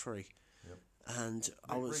 1993. Yep. And Vic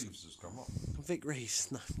I was... Reeves has come up. Vic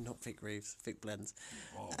Reeves. No, not Vic Reeves. Vic Blends.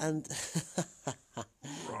 Oh. And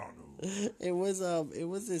it was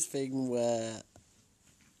this thing where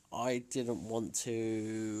I didn't want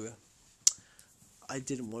to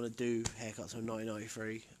do haircuts on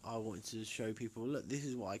 1993. I wanted to show people, look, this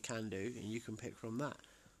is what I can do, and you can pick from that.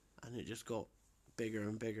 And it just got bigger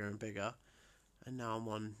and bigger and bigger. And now I'm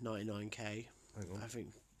on 99k. Hang on. I think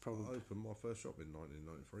probably. I opened my first shop in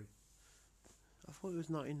 1993. I thought it was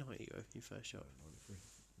 1990 you opened your first shop. 93.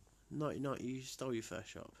 1990 you stole your first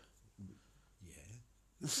shop.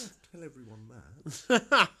 Yeah. Tell everyone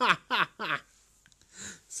that.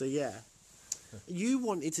 So yeah, you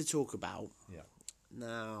wanted to talk about. Yeah.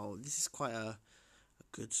 Now this is quite a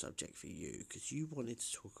good subject for you because you wanted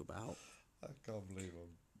to talk about. I can't believe I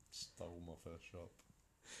stole my first shop.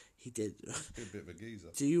 He did. Be a bit of a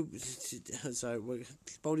geezer. Do you? So,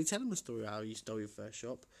 Baldy, tell him a story how you stole your first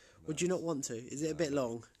shop. No, would you not want to? Is it a bit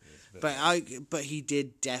long? Yeah, but he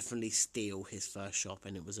did definitely steal his first shop,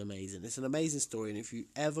 and it was amazing. It's an amazing story, and if you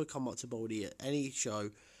ever come up to Baldy at any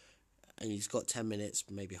show, and he's got 10 minutes,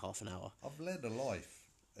 maybe half an hour. I've led a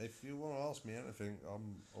life. If you want to ask me anything,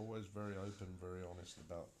 I'm always very open, very honest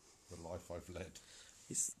about the life I've led.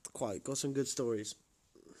 He's got some good stories.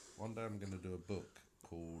 One day I'm going to do a book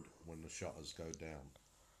called When the Shutters Go Down.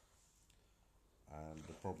 And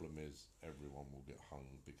the problem is everyone will get hung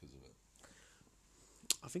because of it.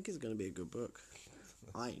 I think it's going to be a good book.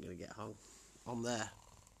 I ain't going to get hung. I'm there.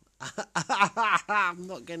 I'm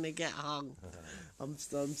not going to get hung. I'm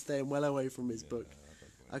staying well away from his book.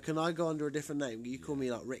 Can I go under a different name? You call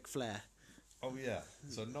me like Ric Flair. Oh yeah,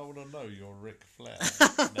 so no one will know you're Ric Flair.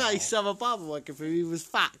 I used to have a barber working for me. He was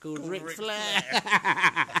fat, called Ric Flair.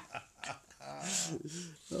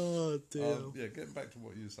 Oh dear. Yeah, getting back to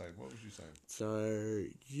what you were saying. What was you saying? So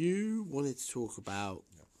you wanted to talk about.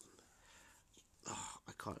 Yeah. Oh,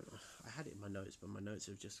 I can't. I had it in my notes, but my notes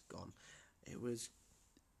have just gone. It was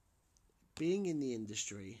being in the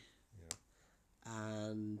industry. Yeah.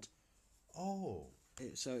 And.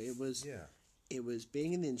 Yeah. It was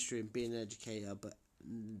being in the industry and being an educator, but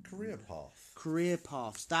career path. Career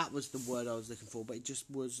paths. That was the word I was looking for, but it just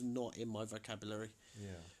was not in my vocabulary.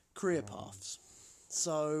 Yeah. Career paths.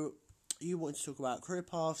 So you want to talk about career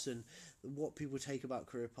paths and what people take about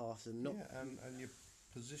career paths and not. Yeah, and your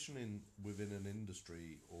positioning within an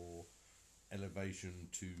industry or elevation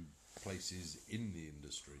to places in the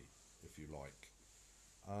industry, if you like.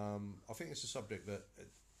 I think it's a subject that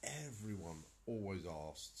everyone always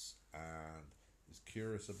asks and is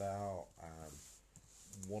curious about and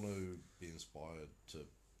want to be inspired to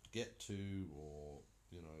get to or,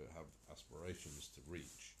 have aspirations to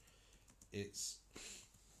reach. It's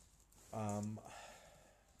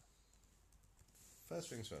first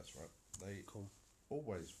things first, right?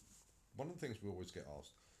 Always, one of the things we always get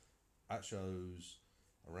asked at shows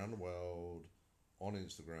around the world, on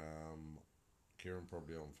Instagram, Kieran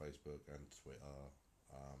probably on Facebook and Twitter,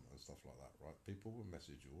 and stuff like that, right? People will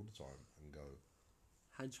message you all the time and go,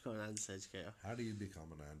 how do you become an Andis educator? How do you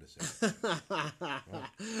become an Andis educator?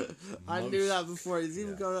 Right? I knew that before it's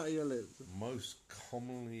even gone out of your lips. Most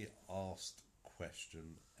commonly asked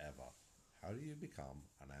question ever. How do you become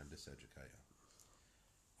an Andis educator?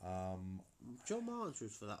 John, my answer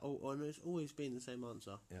is for that. And it's always been the same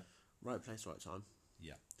answer. Yeah. Right place, right time.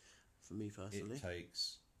 Yeah. For me personally. It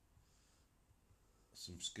takes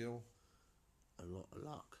some skill. A lot of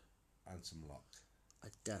luck. And some luck. I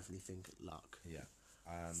definitely think luck. Yeah.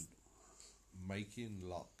 And making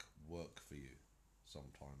luck work for you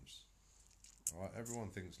sometimes. Alright, everyone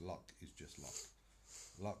thinks luck is just luck.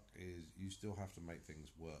 Luck is you still have to make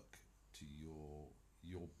things work to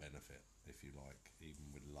your benefit, if you like,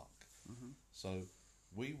 even with luck. So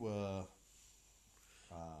we were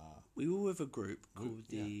with a group called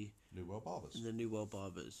the New World Barbers. New World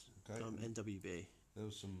Barbers. Okay. NWB. There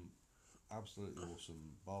was some absolutely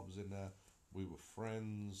awesome barbers in there. We were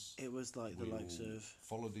friends. It was like the likes of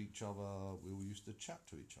followed each other. We all used to chat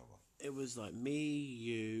to each other. It was like me,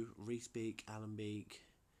 you, Reese Beak, Alan Beak,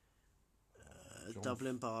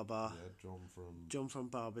 Dublin Barber. Yeah, John from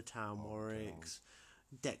Barbertown, Warwicks,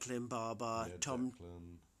 Declan Barber, Tom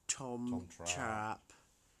Trap,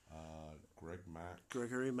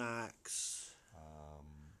 Gregory Max,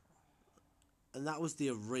 and that was the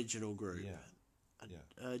original group.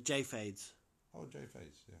 J Fades. Oh, J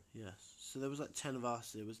Fades, yeah. Yes. So there was like 10 of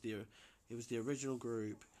us. It was the original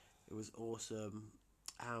group. It was awesome.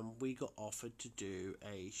 And we got offered to do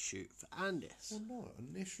a shoot for Andis. Well, no,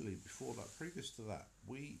 initially, before that, previous to that,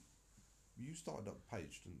 you started up a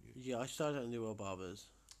page, didn't you? Yeah, I started at New World Barbers.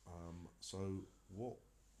 So what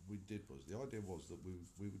we did was, the idea was that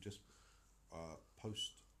we would just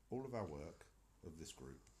post all of our work of this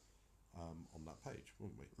group on that page,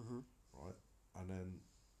 wouldn't we? Right? And then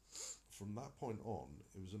from that point on,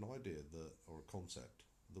 it was an idea or a concept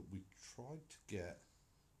that we tried to get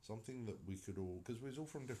something that we could all, because we was all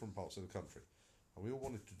from different parts of the country, and we all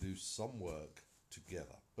wanted to do some work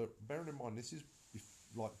together. But bearing in mind, this is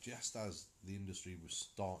like just as the industry was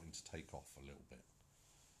starting to take off a little bit.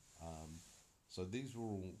 So these were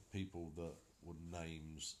all people that were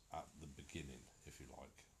names at the beginning, if you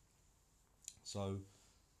like. So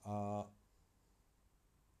I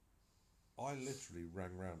literally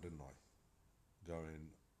rang round, didn't I?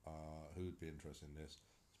 Going, who would be interested in this?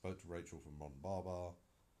 Spoke to Rachel from Modern Barber.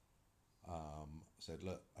 Said,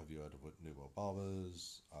 look, have you heard of New World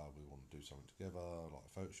Barbers? We want to do something together, like a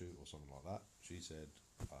photo shoot or something like that. She said,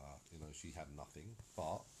 she had nothing,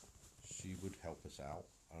 but she would help us out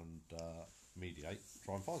and mediate,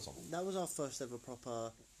 try and find something. That was our first ever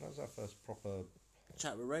proper... That was our first proper...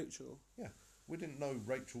 chat with Rachel. Yeah. We didn't know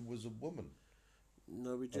Rachel was a woman.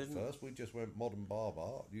 No, we didn't. At first, we just went Modern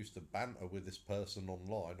Barber, used to banter with this person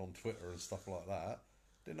online, on Twitter and stuff like that.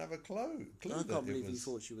 Didn't have a clue. I can't believe you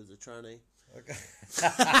thought she was a tranny. Okay.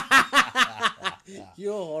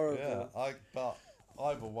 You're horrible. Yeah, but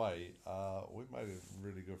either way, we made a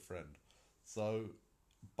really good friend. So,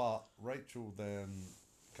 but Rachel then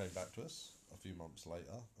came back to us a few months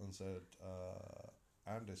later and said,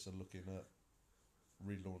 Andis are looking at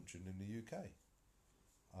relaunching in the UK.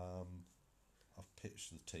 I've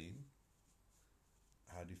pitched the team.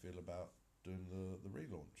 How do you feel about doing the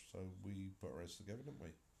relaunch? So we put our heads together, didn't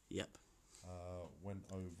we? Yep. Went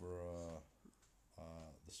over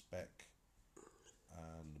the spec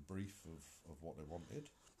and the brief of what they wanted.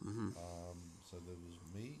 So there was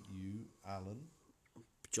me, you, Alan,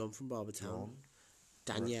 John from Barbertown, John,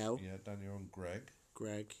 Danielle. Danielle and Greg.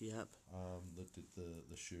 Greg, yep. That did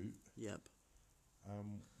the shoot. Yep.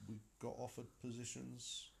 We got offered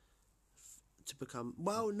positions to become...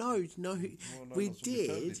 Well, no, we did.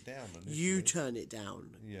 Turned it down initially. You turn it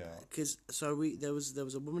down. Yeah. Because there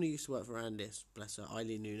was a woman who used to work for Andis, bless her,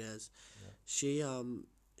 Eileen Nunez. Yeah.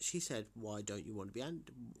 She said, "Why don't you want to be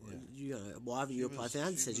why haven't you applied for the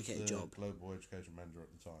Andis educator job?" Global education manager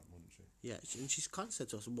at the time, wasn't she? Yeah, and she's kind of said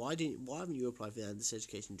to us, "Why haven't you applied for the Andis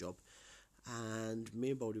education job?" And me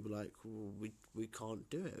and Baldy were like, well, "We can't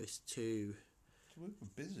do it. It's too." So we were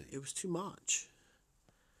busy. It was too much.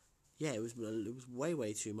 Yeah, it was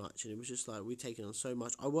way too much, and it was just like we'd taken on so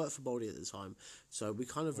much. I worked for Baldy at the time, so we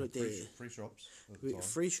kind of looked at free shops.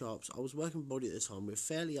 Free shops. I was working for Baldy at the time. We were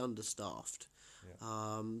fairly understaffed,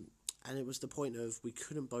 and it was the point of we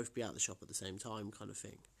couldn't both be out the shop at the same time, kind of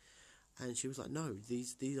thing. And she was like, "No,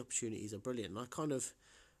 these opportunities are brilliant." And I kind of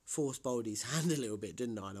forced Baldy's hand a little bit,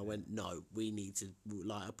 didn't I? And I went, "No, we need to."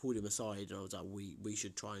 Like I pulled him aside, and I was like, "We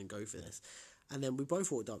should try and go for this." And then we both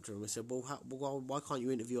walked up to her and we said, well, why can't you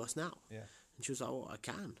interview us now? Yeah. And she was like, "Oh, I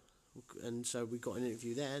can." And so we got an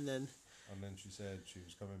interview there, and then she said she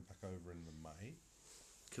was coming back over in the May.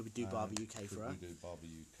 Could we do Barber UK for her? Could we do Barber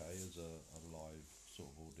UK as a live sort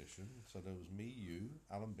of audition? So there was me, you,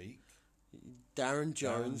 Alan Beak, Darren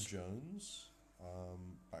Jones,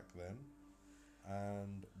 back then.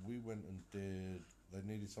 And we went and did... They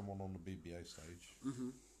needed someone on the BBA stage.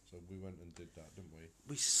 So we went and did that, didn't we?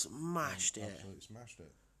 We smashed it. Absolutely smashed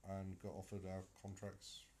it. And got offered our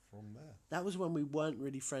contracts from there. That was when we weren't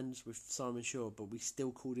really friends with Simon Shaw, but we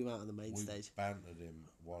still called him out on the main stage. We bantered him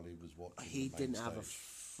while he was watching He the main didn't have a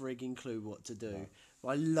frigging clue what to do. No. But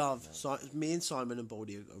I love... me and Simon and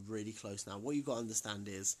Baldy are really close now. What you've got to understand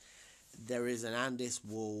is there is an Andis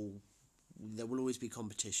wall there will always be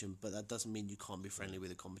competition, but that doesn't mean you can't be friendly with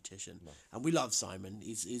the competition. No. And we love Simon.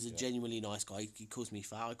 He's a genuinely nice guy. He calls me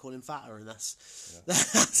fat. I call him fatter, and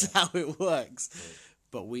that's how it works. Yeah.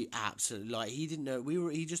 But we absolutely he didn't know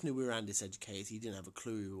he just knew we were diseducated. He didn't have a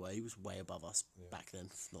clue who we were. He was way above us back then,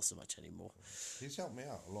 not so much anymore. He's helped me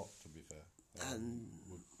out a lot, to be fair. And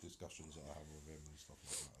with discussions that I have with him and stuff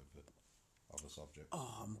like that over other subjects.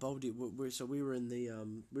 Oh, and Baldy, we were in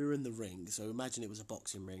the ring. So imagine it was a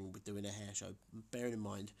boxing ring with doing a hair show. Bearing in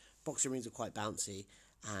mind, boxing rings are quite bouncy,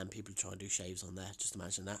 and people try and do shaves on there. Just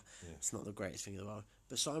imagine that. Yeah. It's not the greatest thing in the world.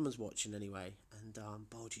 But Simon's watching anyway, and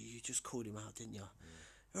Baldy, you just called him out, didn't you?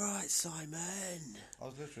 Yeah. All right, Simon. I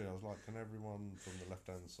was like, can everyone from the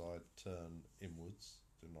left-hand side turn inwards?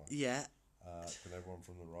 Didn't I? Yeah. Can everyone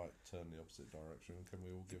from the right turn the opposite direction? Can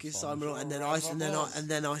we all give Simon and then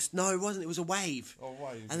I no, it wasn't. It was a wave. Oh,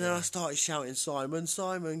 wave. And then I started shouting, Simon,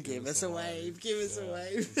 give us a wave, give us a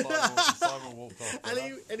wave. Simon walked off.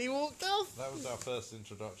 And he walked off. That was our first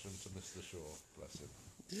introduction to Mr. Shaw. Bless him.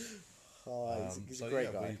 Oh, he's a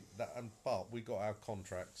great guy. But we got our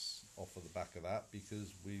contracts off of the back of that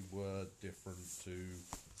because we were different to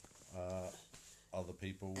other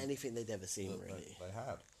people. Anything they'd ever seen, really. They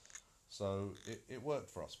had. So it worked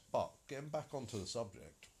for us. But getting back onto the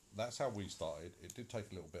subject, that's how we started. It did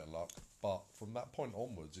take a little bit of luck, but from that point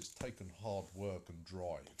onwards, it's taken hard work and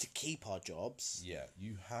drive to keep our jobs. Yeah,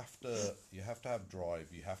 you have to have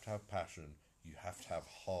drive. You have to have passion. You have to have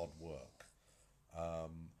hard work,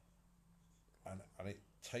 and it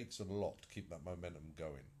takes a lot to keep that momentum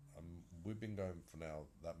going. We've been going for now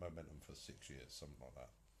that momentum for 6 years, something like that,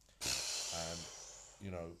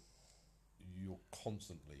 and you're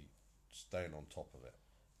constantly staying on top of it.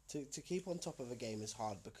 To keep on top of a game is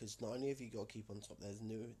hard because not only have you got to keep on top,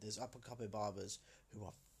 there's up and coming barbers who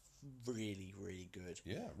are really, really good.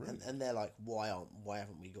 Yeah, really. And they're like, why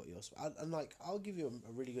haven't we got yours? And like, I'll give you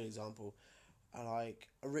a really good example. Like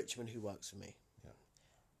a Richmond who works for me.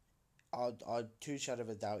 Yeah. I to shadow of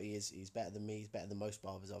a doubt he's better than me. He's better than most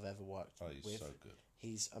barbers I've ever worked with. He's so good.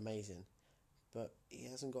 He's amazing, but he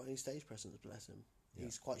hasn't got any stage presence. Bless him. Yeah.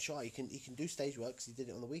 He's quite shy. He can do stage work because he did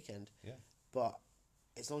it on the weekend. Yeah. But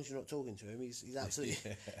as long as you're not talking to him, he's absolutely,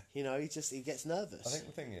 he gets nervous. I think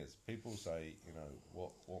the thing is, people say,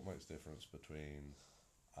 what makes the difference between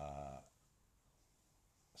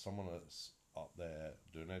someone that's up there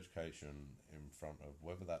doing education in front of,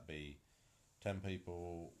 whether that be 10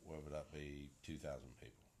 people, whether that be 2,000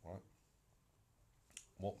 people, right?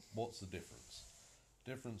 What's the difference?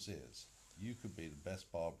 Difference is, you could be the best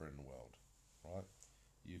barber in the world, right?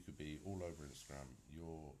 You could be all over Instagram.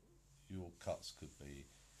 Your cuts could be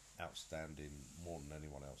outstanding more than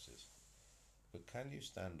anyone else's. But can you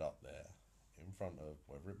stand up there in front of,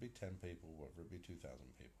 whether it be 10 people, whether it be 2,000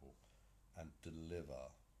 people, and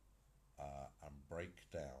deliver and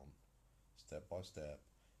break down step by step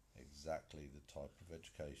exactly the type of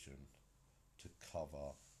education to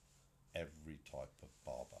cover every type of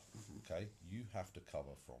barber? Mm-hmm. Okay, you have to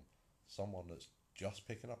cover from someone that's just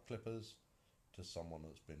picking up clippers to someone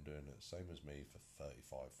that's been doing it, same as me, for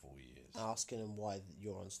 35, 40 years. Asking them why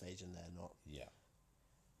you're on stage and they're not. Yeah.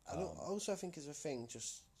 And I also think it's a thing,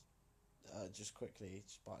 just quickly,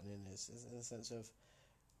 just butting is in the sense of,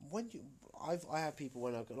 I have people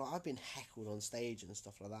when I've been heckled on stage and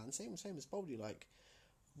stuff like that, and same as Baldy, like,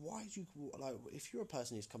 why do you, like, if you're a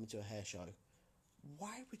person who's coming to a hair show,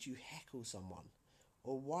 why would you heckle someone?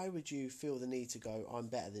 Or why would you feel the need to go, I'm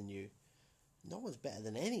better than you? No one's better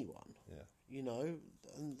than anyone. Yeah.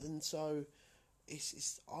 And so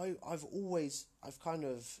I've kind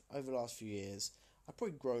of, over the last few years, I've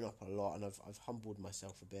probably grown up a lot, and I've humbled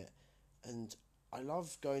myself a bit, and I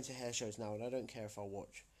love going to hair shows now, and I don't care if I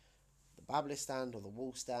watch the Babbler stand or the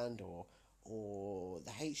Wall stand or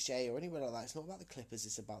the HJ or anywhere like that. It's not about the clippers,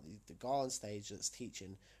 it's about the guy on stage that's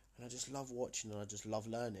teaching, and I just love watching, and I just love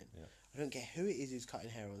learning. Yeah. I don't care who it is who's cutting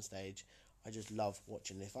hair on stage. I just love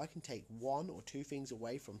watching. If I can take one or two things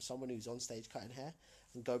away from someone who's on stage cutting hair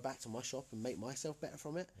and go back to my shop and make myself better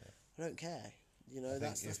from it, I don't care.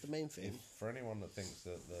 That's the main thing. For anyone that thinks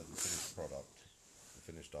that the finished product, the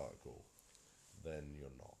finished article, then you're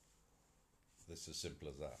not. It's as simple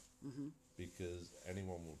as that. Mm-hmm. Because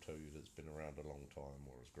anyone will tell you that's been around a long time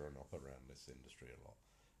or has grown up around this industry a lot,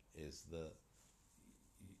 is that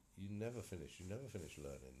you never finish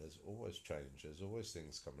learning. There's always change. There's always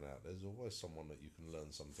things coming out. There's always someone that you can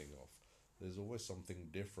learn something off. There's always something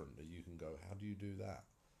different that you can go, how do you do that?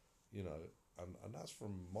 And that's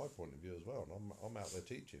from my point of view as well. And I'm out there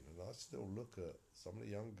teaching, and I still look at some of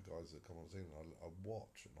the younger guys that come on scene, and I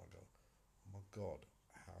watch, and I go, oh my God,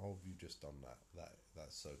 how have you just done that?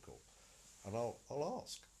 That's so cool. And I'll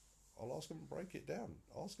ask. I'll ask them to break it down.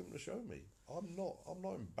 Ask them to show me. I'm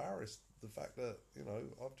not embarrassed the fact that, you know,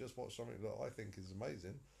 I've just watched something that I think is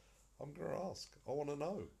amazing. I'm going to ask. I want to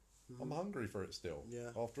know. I'm hungry for it still. Yeah.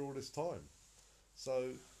 After all this time.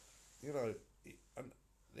 So, you know, and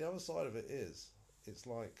the other side of it is, it's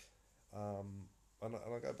like, and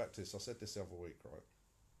I go back to this. I said this the other week, right?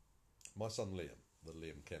 My son Liam, the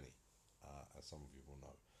Liam Kenny, as some of you will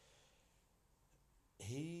know,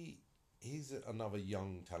 he's another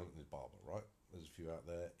young talented barber, right? There's a few out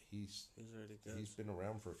there. He's really good. He's been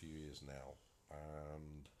around for a few years now,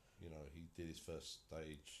 and you know, he did his first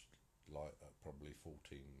stage like at probably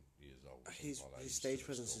 14 years old. His stage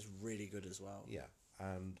presence is really good as well. Yeah,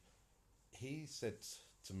 and he said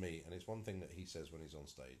to me, and it's one thing that he says when he's on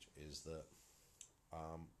stage, is that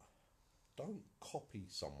don't copy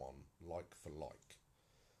someone like for like,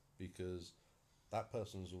 because that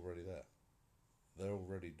person's already there. They're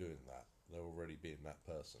already doing that. They're already being that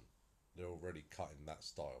person. They're already cutting that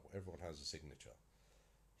style. Everyone has a signature.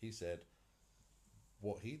 He said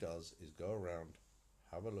what he does is go around,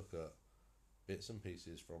 have a look at bits and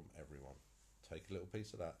pieces from everyone. Take a little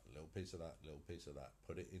piece of that, a little piece of that, a little piece of that.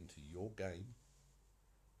 Put it into your game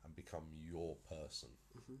and become your person.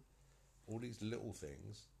 All these little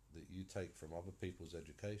things that you take from other people's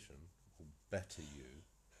education will better you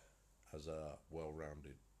as a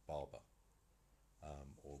well-rounded barber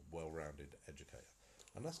or well-rounded educator.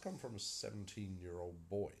 And that's come from a 17-year-old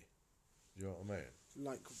boy. Do you know what I mean?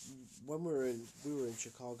 Like when we were in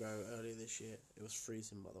Chicago earlier this year. It was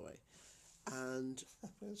freezing, by the way, and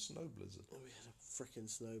We had a snow blizzard. we had a freaking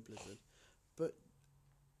snow blizzard. But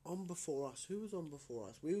on before us, who was on before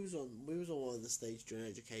us? We was on one of the stage during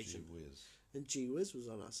education. Gee whiz. And G Wiz was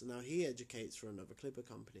on us, and now he educates for another clipper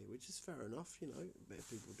company, which is fair enough, you know,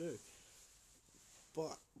 people do.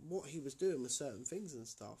 But what he was doing with certain things and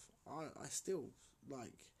stuff, I still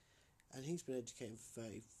like, and he's been educating for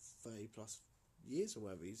 30 plus years or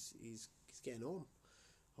whatever. He's getting on.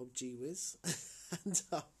 Oh, G Wiz, and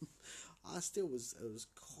I still was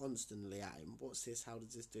constantly at him. What's this? How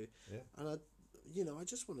does this do? Yeah. And I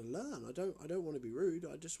just want to learn. I don't want to be rude.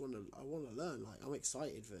 I want to learn. Like, I'm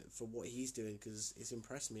excited for what he's doing because it's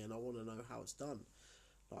impressed me, and I want to know how it's done.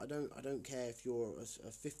 Like, I don't care if you're a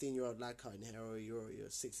 15-year-old lad cutting hair or you're a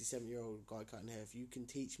 67-year-old guy cutting hair. If you can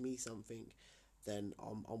teach me something, then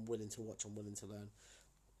I'm willing to watch. I'm willing to learn.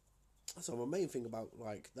 So my main thing about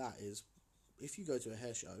like that is, if you go to a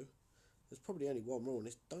hair show, there's probably only one rule, and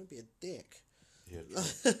it's don't be a dick. Yeah,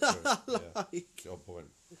 true. Yeah, Like- your point.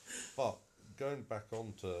 But going back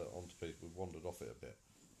onto people, we've wandered off it a bit.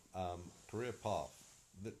 Career path.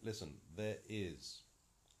 Listen, there is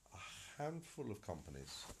a handful of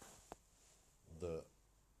companies that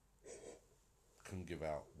can give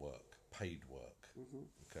out work, paid work,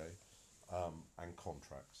 okay, and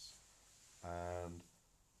contracts. And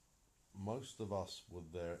most of us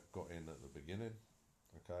got in at the beginning,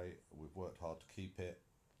 okay. We've worked hard to keep it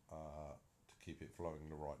flowing in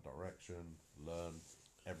the right direction, learn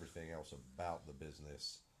everything else about the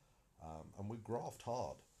business, and we graft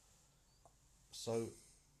hard. So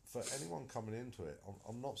for anyone coming into it,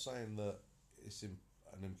 I'm not saying that it's an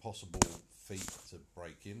impossible feat to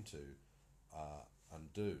break into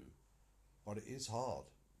and do, but it is hard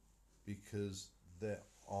because there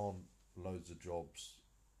aren't loads of jobs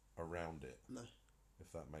around it. No.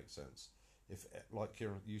 If that makes sense. If, like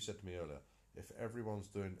Kieran, you said to me earlier, if everyone's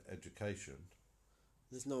doing education,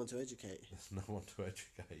 There's no one to educate, there's no one to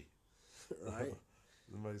educate. right?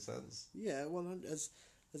 Does that make sense? Yeah, well, as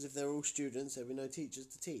if they're all students, there'll be no teachers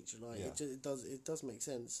to teach. Like Yeah. it does make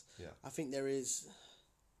sense. Yeah. I think there is.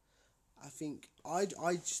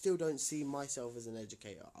 I still don't see myself as an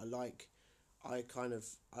educator. I like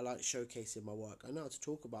showcasing my work. I know how to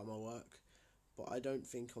talk about my work, but I don't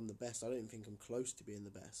think I'm the best. I don't think I'm close to being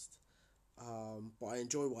the best. But I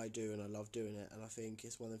enjoy what I do and I love doing it, and I think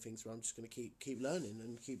it's one of the things where I'm just going to keep learning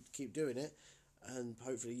and keep doing it, and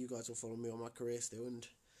hopefully you guys will follow me on my career still. And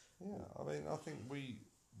Yeah, I mean, I think we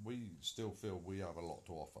still feel we have a lot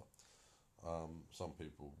to offer. Some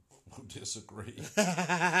people will disagree,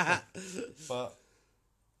 but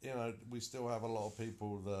you know, we still have a lot of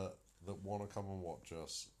people that want to come and watch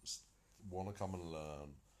us, want to come and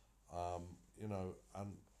learn, you know,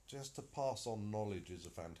 and just to pass on knowledge is a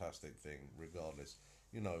fantastic thing, regardless.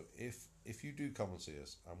 You know, if you do come and see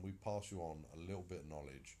us and we pass you on a little bit of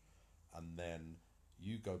knowledge, and then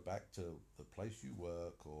you go back to the place you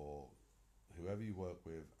work or whoever you work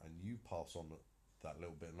with and you pass on that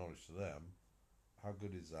little bit of knowledge to them, how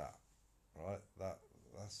good is that? Right?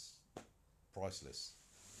 That's priceless.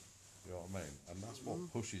 You know what I mean? And that's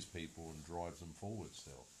what pushes people and drives them forward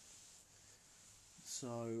still.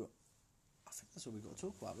 so think that's all we've got to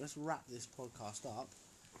talk about. Let's wrap this podcast up.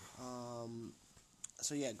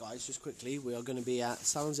 So yeah, guys, just quickly, we are going to be at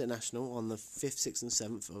Salons International on the 5th, 6th and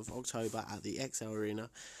 7th of October at the XL Arena.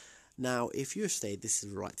 Now, if you have stayed, this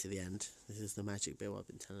is right to the end. This is the magic bill I've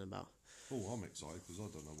been telling about. Oh, I'm excited because I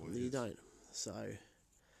don't know what it is. You don't. So,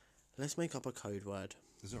 let's make up a code word.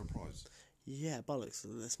 Is there a prize? Yeah, bollocks.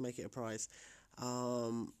 Let's make it a prize.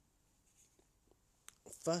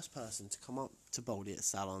 First person to come up to Baldy at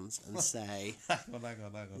Salons and say... Hang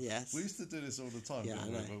on. Yes. We used to do this all the time,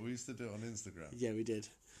 didn't we? But we used to do it on Instagram. Yeah, we did.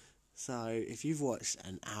 So, if you've watched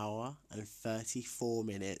an hour and 34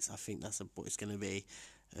 minutes, I think that's what it's going to be,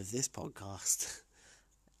 of this podcast.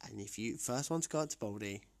 And if you... First one to go up to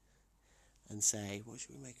Baldy and say... What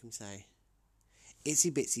should we make him say?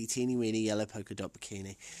 Itsy bitsy teeny weeny yellow polka dot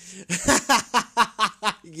bikini.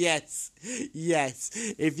 Yes.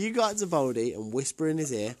 If you got to Baldy and whisper in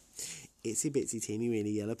his ear, itsy bitsy teeny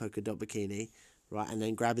weeny yellow polka dot bikini, right, and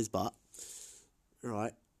then grab his butt,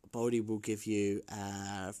 right, Baldy will give you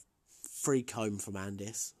a free comb from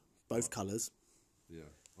Andis, both colours. Yeah.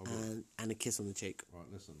 And a kiss on the cheek. Right,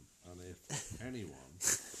 listen, and if anyone...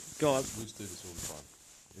 Go on. We used to do this all the time.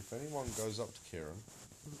 If anyone goes up to Kieran...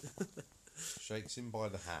 shakes him by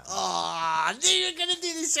the hand. Oh, I knew you were going to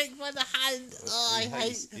do this shake by the hand. Oh, He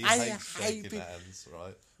hates shaking people. hands,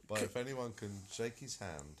 right? But if anyone can shake his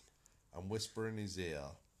hand and whisper in his ear,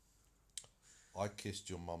 I kissed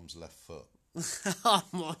your mum's left foot. Oh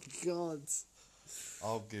my God.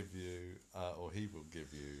 I'll give you, or he'll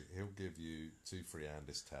give you 2 free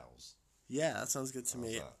Andis towels. Yeah, that sounds good to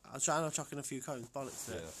me. that? I'll try and I'll chuck in a few cones, bollocks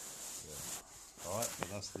to Yeah, it. yeah. All right, but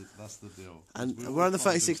that's the deal. And We we're on the always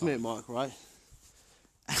try and 36 do minute mark, right?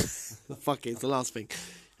 Fuck it, it's the last thing.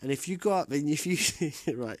 And if you go up, and if you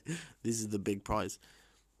right, this is the big prize.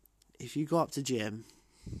 If you go up to Jim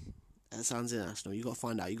at Sounds International, you got to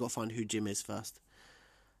find out. You got to find who Jim is first,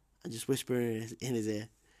 and just whisper in his ear,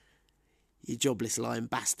 "You jobless lying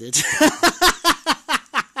bastard."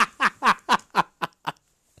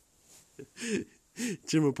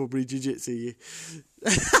 Jim will probably jiu-jitsu you.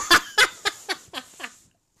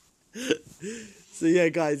 So yeah,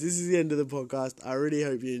 guys, this is the end of the podcast. I really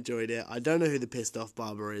hope you enjoyed it. I don't know who the pissed off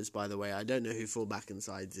barber is, by the way. I don't know who Fullback and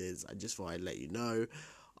Sides is. I just thought I'd let you know.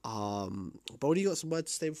 Baldy, you got some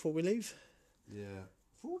words to say before we leave? Yeah.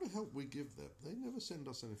 For all the help we give them, they never send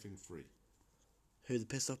us anything free. Who, the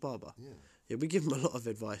pissed off barber? Yeah. Yeah, we give him a lot of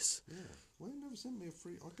advice. Yeah. Well, they never sent me a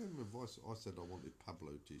free... I gave them advice. I said I wanted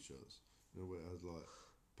Pablo t-shirts. You know, where it has like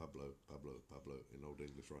Pablo in Old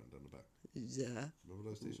English writing down the back. Yeah. Remember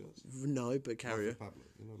those t-shirts? No, but carry on. Pablo.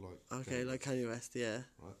 You know, like... Okay, like Kanye West, yeah.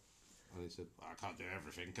 Right. And he said, I can't do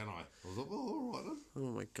everything, can I? I was like, well, all right then.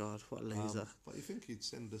 Oh my God, what a loser. But you think he'd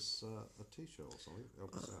send us a t-shirt or something,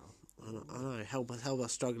 help us out? I know, help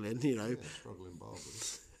us struggling, you know. Yeah, struggling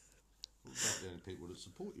barbers. What about the only people that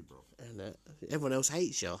support you, bro? And everyone else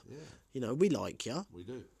hates you. Yeah. You know, we like you. We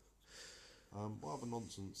do. What other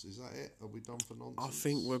nonsense? Is that it? Are we done for nonsense? I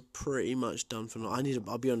think we're pretty much done for now.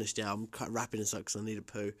 I'll be honest, yeah, I'm wrapping this up because I need a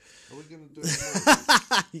poo. Are we going to do it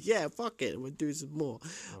more? Yeah, fuck it, we'll do some more.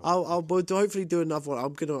 I'll hopefully do another one.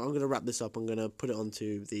 I'm gonna wrap this up. I'm gonna put it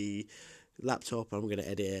onto the laptop. I'm gonna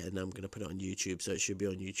edit it and I'm gonna put it on YouTube. So it should be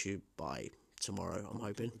on YouTube by tomorrow. I'm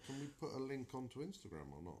hoping. Can we put a link onto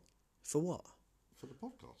Instagram or not? For what? For the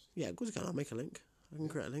podcast. Yeah, of course I can. I'll make a link. I can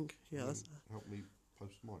create a link. Yeah, that's... Help me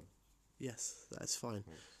post mine. Yes, that's fine.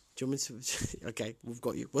 Thanks. Do you want me to... Okay, we've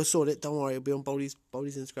got you. We'll sort it. Don't worry. It'll be on Baldy's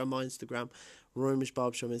Instagram, my Instagram, Romish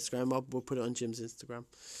Barbershop Instagram. We'll put it on Jim's Instagram.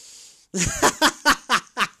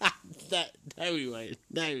 No, we won't.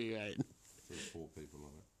 There's 4 people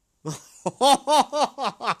on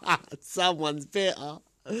it. Someone's bitter.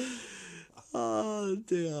 Oh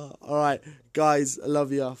dear. All right, guys, I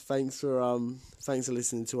love you. Thanks for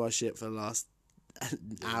listening to our shit for the last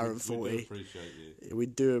hour and 40. We do appreciate you. We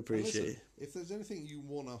do appreciate it. If there's anything you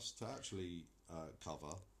want us to actually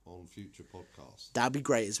cover on future podcasts, That'd be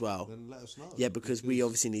great as well. then let us know. Yeah, because we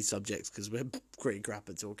obviously need subjects because we're pretty crap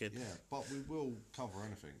at talking. Yeah, but we will cover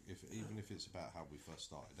anything, even if it's about how we first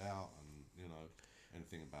started out, and you know,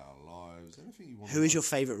 anything about our lives, anything you want. Who is your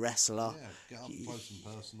favourite wrestler? Yeah, get up close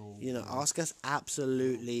and personal. You know, ask us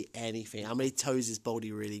absolutely anything. How many toes has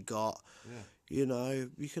Baldy really got? Yeah. You know,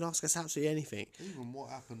 you can ask us absolutely anything. Even what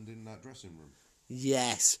happened in that dressing room.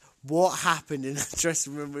 Yes. What happened in that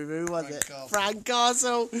dressing room with who was it? Castle. Frank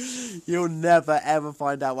Castle. You'll never ever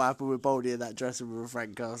find out what happened with Baldy in that dressing room with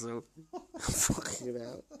Frank Castle. Fucking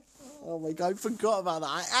hell. Oh my God, I forgot about that.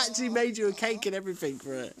 I actually made you a cake and everything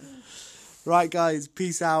for it. Right, guys,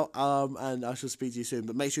 peace out, and I shall speak to you soon.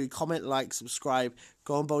 But make sure you comment, like, subscribe,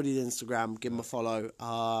 go on Baldy's Instagram, give him a follow,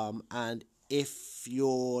 and if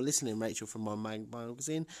you're listening, Rachel, from my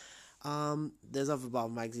magazine, there's other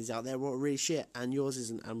barber magazines out there what are really shit, and yours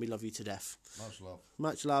isn't, and we love you to death. Much love.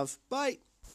 Much love. Bye.